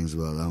good things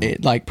about that one.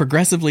 It like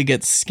progressively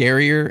gets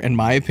scarier, in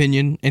my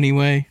opinion,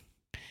 anyway,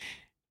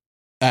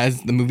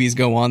 as the movies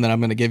go on that I'm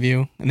going to give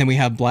you. And then we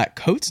have Black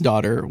Coat's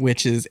Daughter,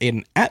 which is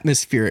an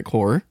atmospheric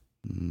horror.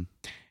 Mhm.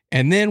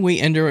 And then we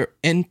end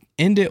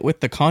it with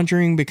The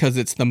Conjuring because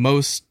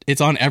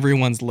it's on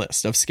everyone's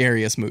list of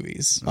scariest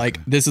movies. Okay.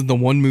 Like, this is the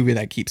one movie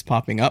that keeps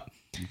popping up.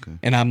 Okay.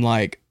 And I'm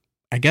like,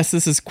 I guess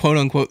this is quote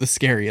unquote the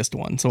scariest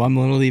one. So I'm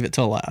going to leave it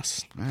till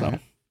last. All So, right.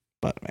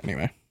 but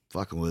anyway,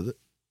 Fucking with it.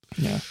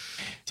 yeah.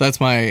 So that's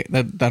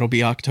that'll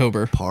be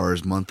October.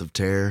 Parr's Month of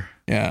Terror.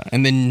 Yeah.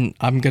 And then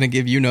I'm going to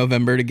give you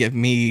November to give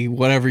me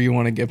whatever you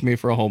want to give me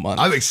for a whole month.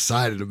 I'm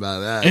excited about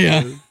that.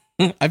 Yeah. dude.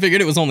 I figured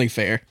it was only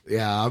fair.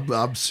 Yeah,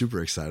 I'm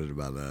super excited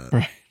about that.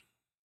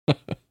 Right.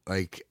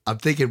 Like, I'm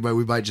thinking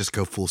we might just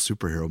go full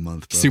superhero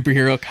month. Bro.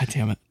 Superhero. God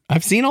damn it.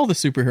 I've seen all the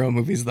superhero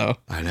movies though.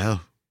 I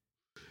know.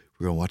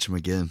 We're going to watch them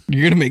again.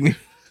 You're going to make me.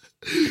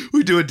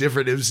 We do a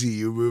different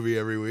MCU movie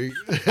every week.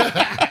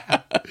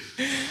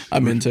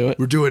 I'm into it.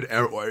 We're doing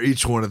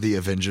each one of the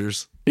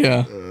Avengers.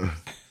 Yeah.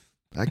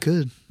 I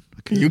could.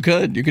 You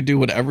could do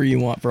whatever you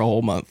want for a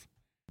whole month.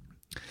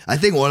 I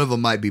think one of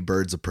them might be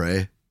Birds of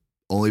Prey,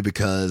 only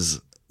because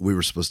we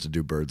were supposed to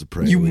do Birds of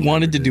Prey. You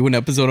wanted to do an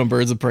episode on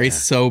Birds of Prey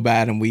so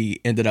bad, and we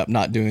ended up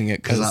not doing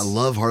it because I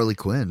love Harley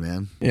Quinn,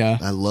 man. Yeah,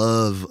 I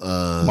love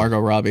Margot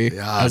Robbie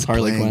as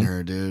Harley Quinn.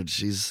 Her, dude.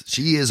 She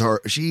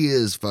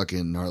is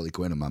fucking Harley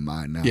Quinn in my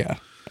mind now. Yeah,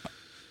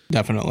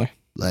 definitely.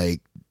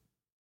 Like,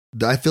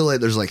 I feel like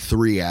there's like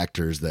 3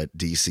 actors that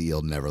DC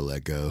will never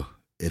let go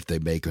if they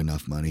make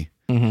enough money.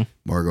 Mm-hmm.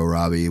 Margot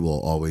Robbie will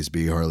always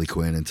be Harley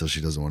Quinn until she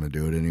doesn't want to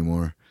do it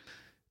anymore.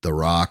 The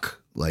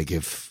Rock, like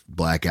if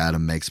Black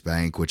Adam makes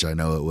bank, which I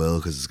know it will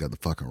because it's got the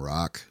fucking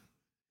Rock,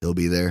 he'll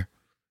be there.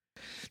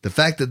 The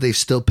fact that they've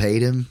still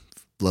paid him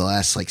the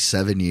last like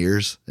 7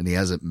 years and he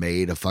hasn't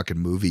made a fucking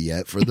movie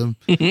yet for them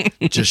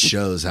just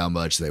shows how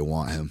much they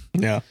want him.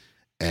 Yeah.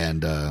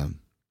 And I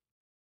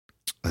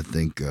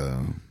think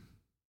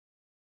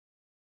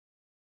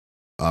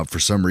for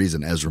some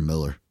reason, Ezra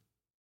Miller.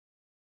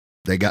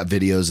 They got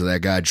videos of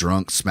that guy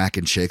drunk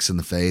smacking chicks in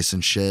the face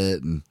and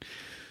shit and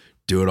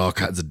doing all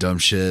kinds of dumb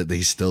shit.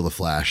 He's still the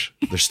Flash.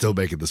 They're still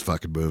making this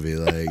fucking movie.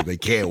 Like, they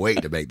can't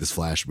wait to make this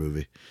Flash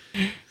movie.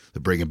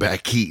 They're bringing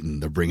back Keaton.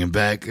 They're bringing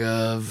back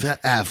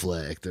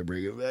Affleck. They're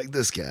bringing back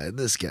this guy and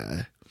this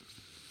guy.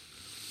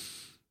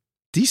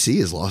 DC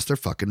has lost their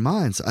fucking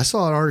minds. I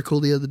saw an article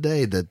the other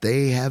day that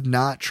they have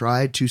not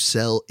tried to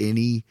sell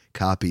any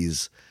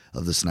copies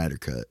of the Snyder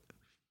Cut.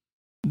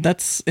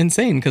 That's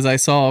insane because I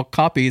saw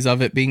copies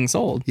of it being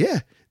sold. Yeah.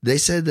 They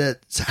said that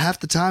half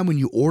the time when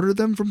you order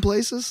them from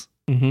places,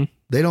 mm-hmm.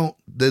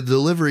 the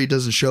delivery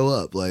doesn't show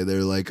up. Like,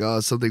 they're like,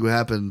 oh, something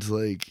happened,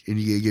 like, and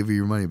you give you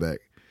your money back.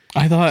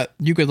 I thought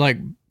you could like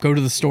go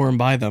to the store and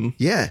buy them.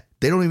 Yeah.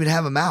 They don't even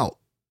have them out.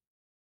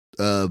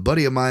 A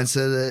buddy of mine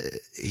said that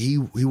he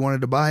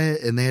wanted to buy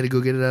it and they had to go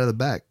get it out of the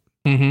back.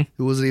 Mm-hmm.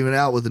 It wasn't even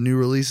out with the new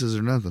releases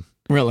or nothing.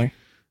 Really?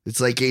 It's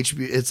like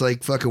it's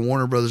like fucking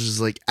Warner Brothers is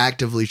like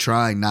actively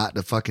trying not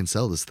to fucking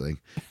sell this thing,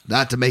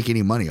 not to make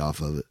any money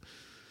off of it.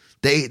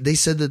 They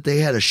said that they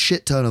had a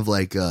shit ton of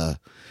like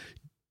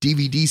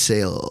DVD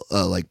sale,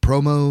 like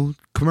promo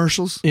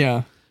commercials.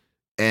 Yeah.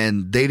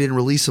 And they didn't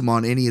release them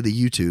on any of the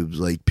YouTubes.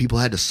 Like, people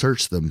had to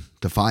search them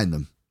to find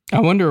them. I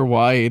wonder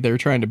why they're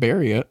trying to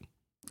bury it.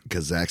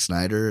 Because Zack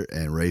Snyder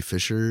and Ray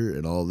Fisher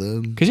and all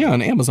them. Because yeah,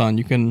 on Amazon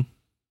you can.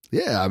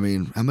 Yeah, I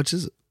mean, how much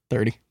is it?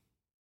 $30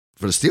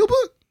 for the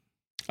Steelbook?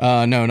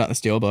 No, not the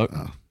Steelbook.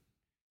 Oh.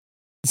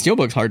 The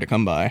Steelbook's hard to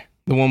come by.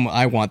 The one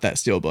I want that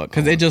Steelbook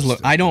because it just look.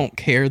 I don't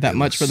care that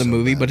much for the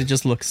movie, but it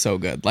just looks so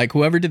good. Like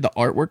whoever did the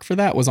artwork for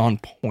that was on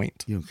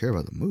point. You don't care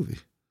about the movie?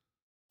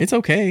 It's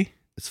okay.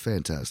 It's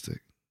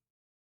fantastic.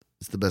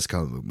 It's the best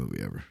comic book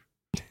movie ever.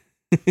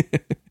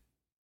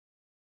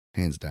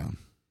 Hands down.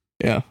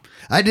 Yeah.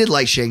 I did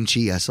like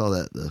Shang-Chi. I saw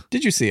that though.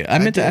 Did you see it? I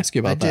meant to ask you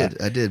about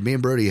that. I did. Me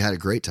and Brody had a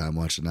great time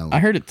watching that one. I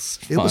heard it's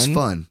fun. It was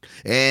fun.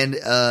 And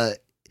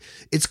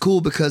it's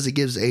cool because it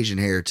gives Asian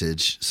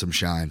heritage some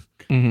shine.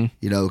 Mm-hmm.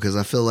 You know, because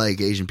I feel like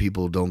Asian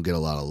people don't get a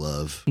lot of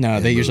love. No,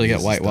 they usually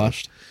get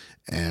whitewashed.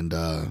 And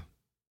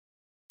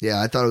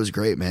yeah, I thought it was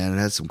great, man. It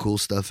had some cool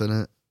stuff in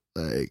it.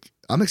 Like,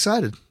 I'm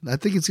excited. I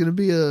think it's going to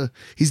be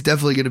he's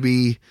definitely going to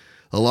be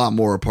a lot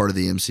more a part of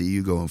the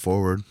MCU going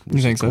forward.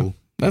 You think so?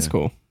 That's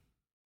cool.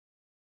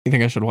 You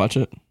think I should watch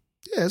it?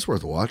 Yeah, it's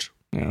worth a watch.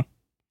 Yeah. I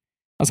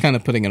was kind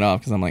of putting it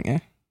off because I'm like, eh.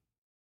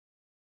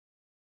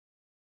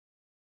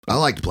 I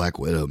liked Black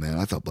Widow, man.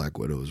 I thought Black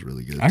Widow was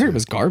really good. I heard it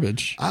was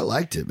garbage. I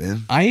liked it,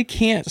 man. I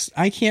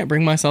can't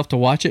bring myself to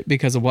watch it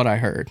because of what I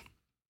heard.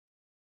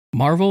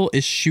 Marvel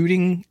is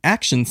shooting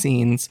action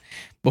scenes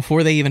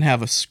before they even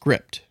have a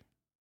script.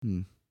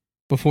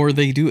 Before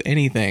they do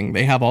anything,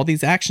 they have all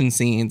these action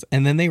scenes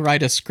and then they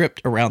write a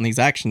script around these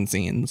action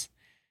scenes.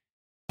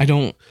 I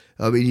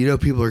mean, you know,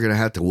 people are going to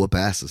have to whoop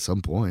ass at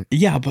some point.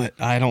 Yeah, but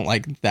I don't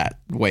like that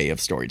way of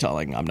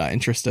storytelling. I'm not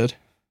interested.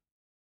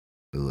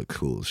 They look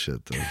cool as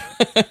shit, though.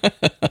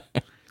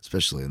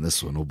 Especially in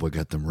this one. Old boy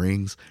got them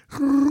rings.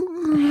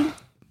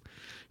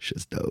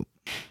 Shit's dope.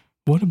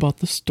 What about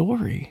the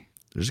story?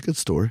 There's a good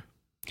story.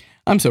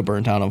 I'm so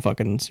burnt out on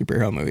fucking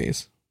superhero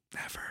movies.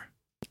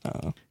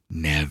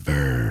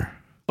 Never.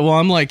 Well,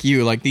 I'm like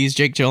you. Like these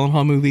Jake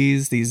Gyllenhaal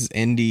movies, these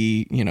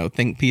indie,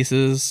 think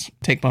pieces,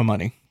 take my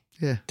money.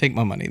 Yeah. Take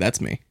my money. That's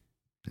me.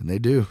 And they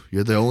do.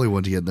 You're the only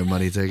one to get their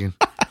money taken.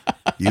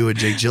 You and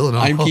Jake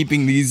Gyllenhaal. I'm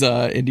keeping these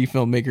indie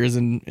filmmakers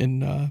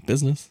in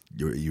business.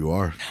 You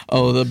are.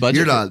 Oh, the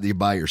budget. You're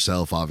by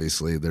yourself,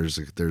 obviously. There's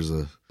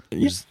a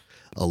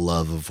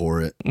love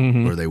for it,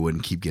 or they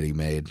wouldn't keep getting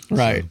made.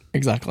 Right. So,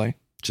 exactly.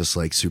 Just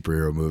like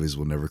superhero movies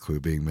will never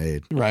quit being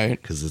made. Right.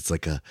 Because it's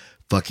like a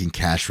fucking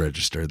cash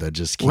register that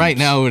just keeps right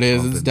now it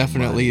is. It's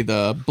definitely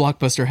the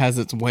blockbuster has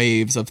its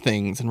waves of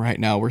things, and right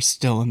now we're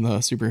still in the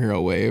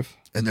superhero wave.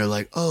 And they're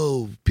like,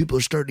 oh, people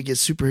are starting to get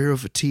superhero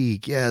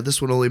fatigue. Yeah, this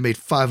one only made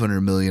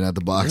 $500 million at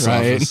the box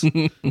office.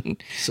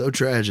 So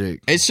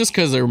tragic. It's just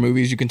because they're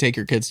movies you can take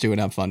your kids to and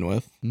have fun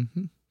with.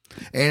 Mm-hmm.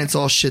 And it's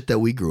all shit that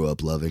we grew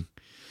up loving.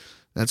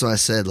 That's why I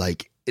said,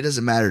 like, it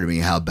doesn't matter to me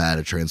how bad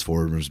a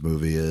Transformers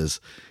movie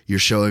is. You're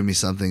showing me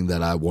something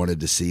that I wanted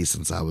to see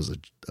since I was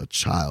a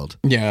child.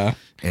 Yeah.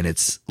 And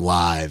it's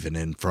live and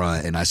in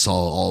front. And I saw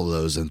all of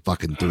those in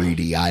fucking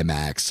 3D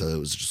IMAX. So it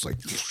was just like,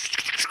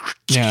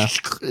 Yeah.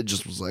 It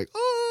just was like,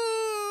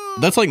 oh.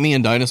 That's like me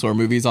in dinosaur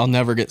movies. I'll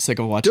never get sick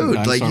of watching Dude,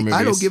 dinosaur like, movies.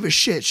 I don't give a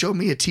shit. Show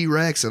me a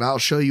T-Rex and I'll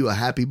show you a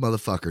happy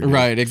motherfucker. Dude.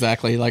 Right,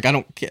 exactly. Like, I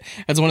don't care.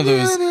 It's one of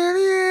those.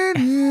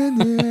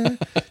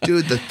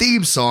 Dude, the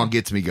theme song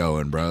gets me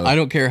going, bro. I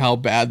don't care how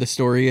bad the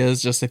story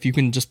is. Just if you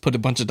can just put a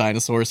bunch of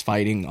dinosaurs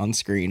fighting on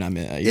screen, I'm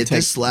in. If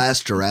this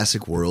last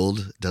Jurassic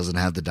World doesn't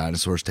have the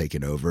dinosaurs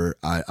taking over,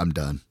 I'm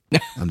done.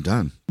 I'm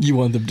done. You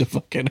want them to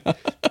fucking.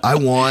 I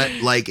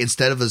want, like,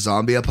 instead of a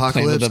zombie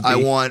apocalypse, I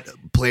want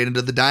Planet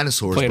of the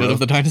Dinosaurs. Planet of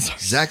the Dinosaurs.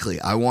 Exactly.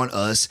 I want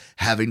us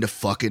having to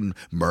fucking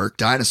murk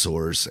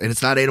dinosaurs. And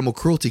it's not animal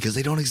cruelty because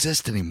they don't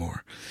exist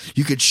anymore.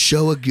 You could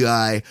show a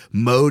guy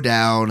mow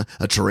down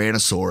a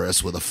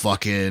Tyrannosaurus with a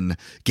fucking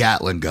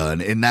Gatling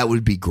gun, and that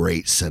would be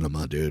great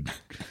cinema, dude.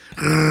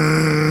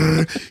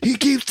 He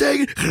keeps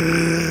taking,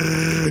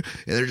 and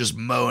they're just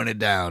mowing it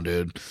down,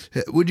 dude.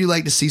 Would you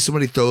like to see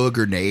somebody throw a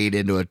grenade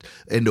into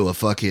a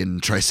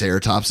fucking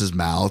Triceratops's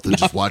mouth and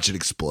just watch it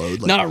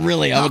explode? Like, not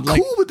really. How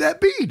cool would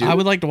that be, dude? I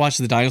would like to watch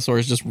the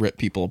dinosaurs just rip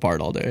people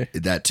apart all day.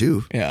 That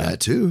too. Yeah.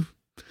 That too.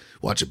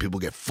 Watching people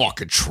get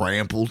fucking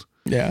trampled.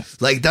 Yeah.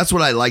 Like, that's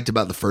what I liked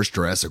about the first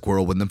Jurassic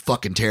World, when them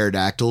fucking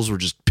pterodactyls were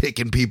just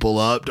picking people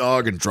up,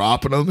 dog, and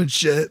dropping them and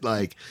shit.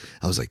 Like,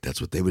 I was like,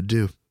 that's what they would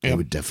do. They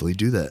would definitely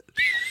do that.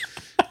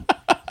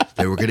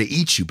 They were going to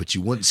eat you, but you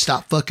wouldn't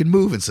stop fucking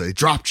moving, so they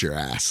dropped your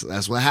ass.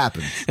 That's what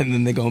happened. And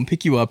then they go and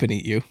pick you up and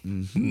eat you.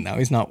 Mm-hmm. Now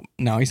he's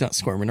not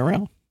squirming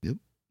around. Yep.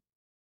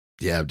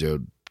 Yeah,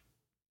 dude.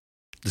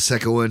 The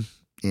second one,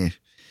 You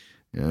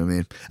know what I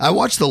mean? I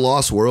watched The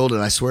Lost World,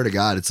 and I swear to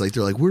God, it's like,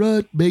 they're like, we're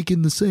not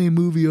making the same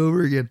movie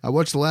over again. I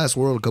watched The Last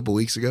World a couple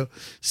weeks ago.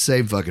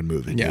 Same fucking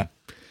movie. Yeah. Dude.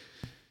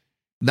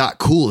 Not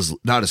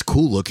as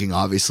cool looking,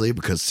 obviously,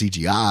 because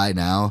CGI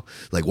now.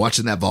 Like,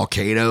 watching that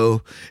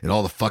volcano and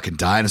all the fucking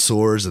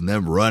dinosaurs and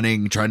them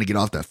running, trying to get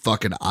off that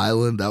fucking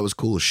island. That was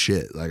cool as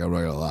shit. Like, I'm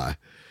not gonna lie.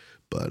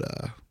 But,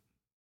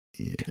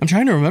 yeah. I'm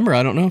trying to remember.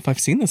 I don't know if I've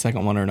seen the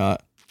second one or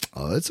not.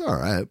 Oh, it's all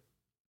right.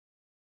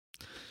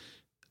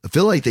 I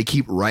feel like they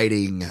keep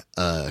writing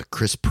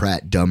Chris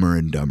Pratt dumber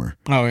and dumber.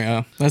 Oh,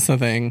 yeah. That's the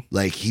thing.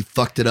 Like, he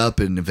fucked it up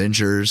in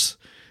Avengers.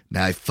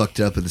 Now he fucked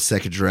it up in the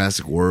second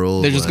Jurassic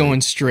World. They're just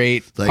going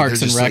straight like,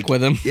 Parks and Rec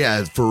with him.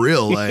 Yeah, for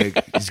real.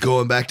 Like, he's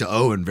going back to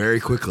Owen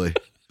very quickly.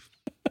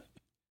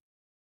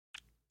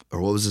 Or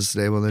what was his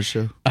name on this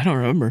show? I don't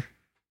remember.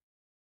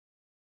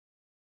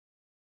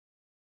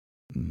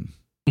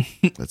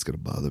 That's going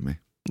to bother me.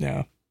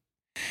 Yeah.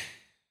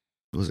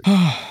 What was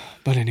it?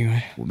 But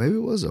anyway. Well, maybe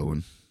it was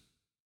Owen.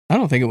 I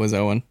don't think it was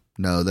Owen.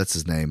 No, that's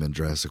his name in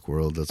Jurassic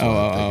World. That's what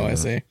I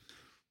see.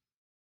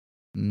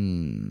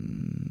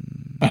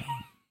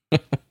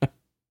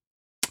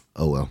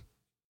 Oh, well.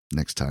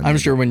 Next time. I'm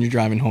sure when you're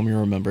driving home, you'll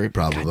remember.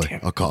 Probably.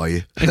 I'll call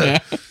you. Yeah.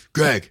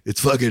 Greg,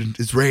 it's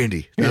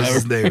Randy. That's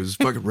his name. It's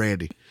fucking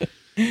Randy.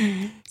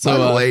 So,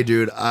 by the way,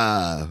 dude,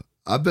 I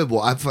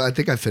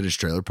think I finished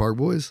Trailer Park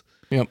Boys.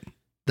 Yep.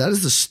 That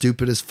is the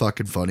stupidest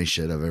fucking funny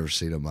shit I've ever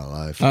seen in my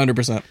life.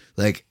 100%.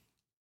 Like,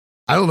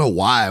 I don't know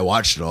why I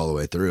watched it all the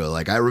way through.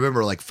 Like, I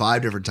remember like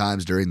 5 different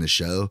times during the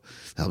show,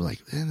 I'm like,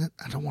 man,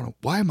 I don't want to,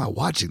 why am I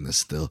watching this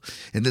still?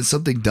 And then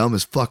something dumb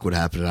as fuck would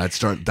happen, and I'd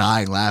start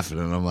dying laughing,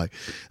 and I'm like,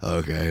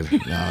 okay,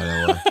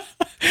 no.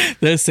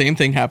 The same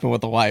thing happened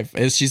with the wife.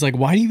 Is she's like,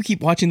 why do you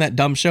keep watching that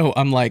dumb show?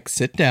 I'm like,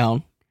 sit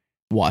down,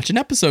 watch an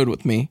episode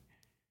with me.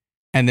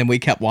 And then we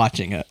kept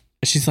watching it.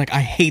 She's like, I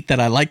hate that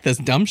I like this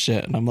dumb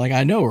shit. And I'm like,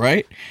 I know,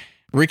 right?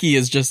 Ricky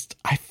is just,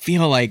 I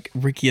feel like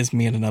Ricky is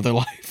me in another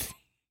life.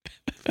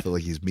 I feel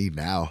like he's me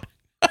now.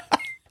 I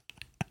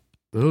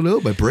don't know,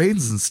 my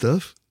brains and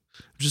stuff.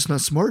 I'm just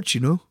not smart,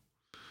 you know?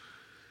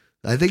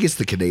 I think it's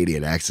the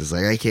Canadian accents.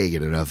 Like, I can't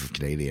get enough of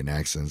Canadian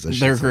accents. That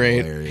They're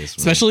great. Hilarious,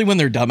 especially when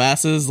they're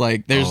dumbasses.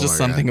 Like, there's just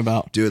something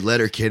about. Dude,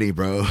 Letterkenny,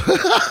 bro.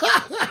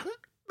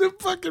 The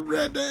fucking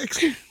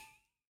rednecks.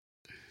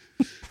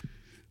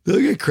 They're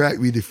gonna crack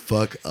me the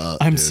fuck up.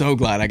 I'm dude. so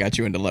glad I got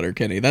you into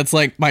Letterkenny. That's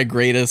like my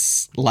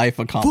greatest life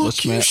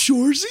accomplishment. Fuck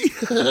you,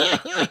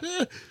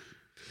 Shorzy.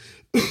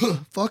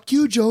 Fuck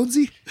you,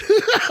 Jonesy.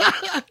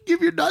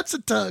 Give your nuts a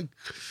tug.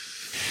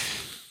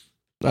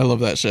 I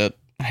love that shit.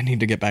 I need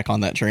to get back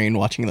on that train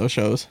watching those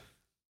shows.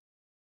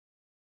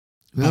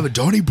 We have a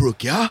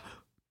Donnybrook, yeah?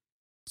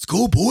 Let's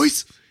go,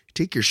 boys.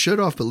 Take your shirt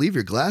off but leave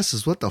your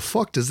glasses. What the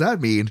fuck does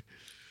that mean?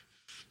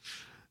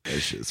 That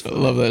shit's funny. I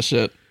love that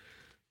shit.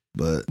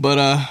 But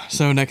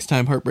so next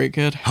time, Heartbreak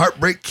Kid.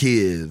 Heartbreak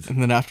Kid.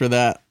 And then after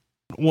that,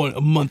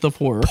 a month of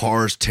horror.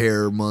 Pars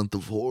Terror month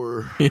of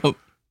horror. Yep.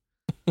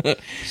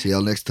 See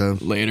y'all next time.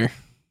 Later.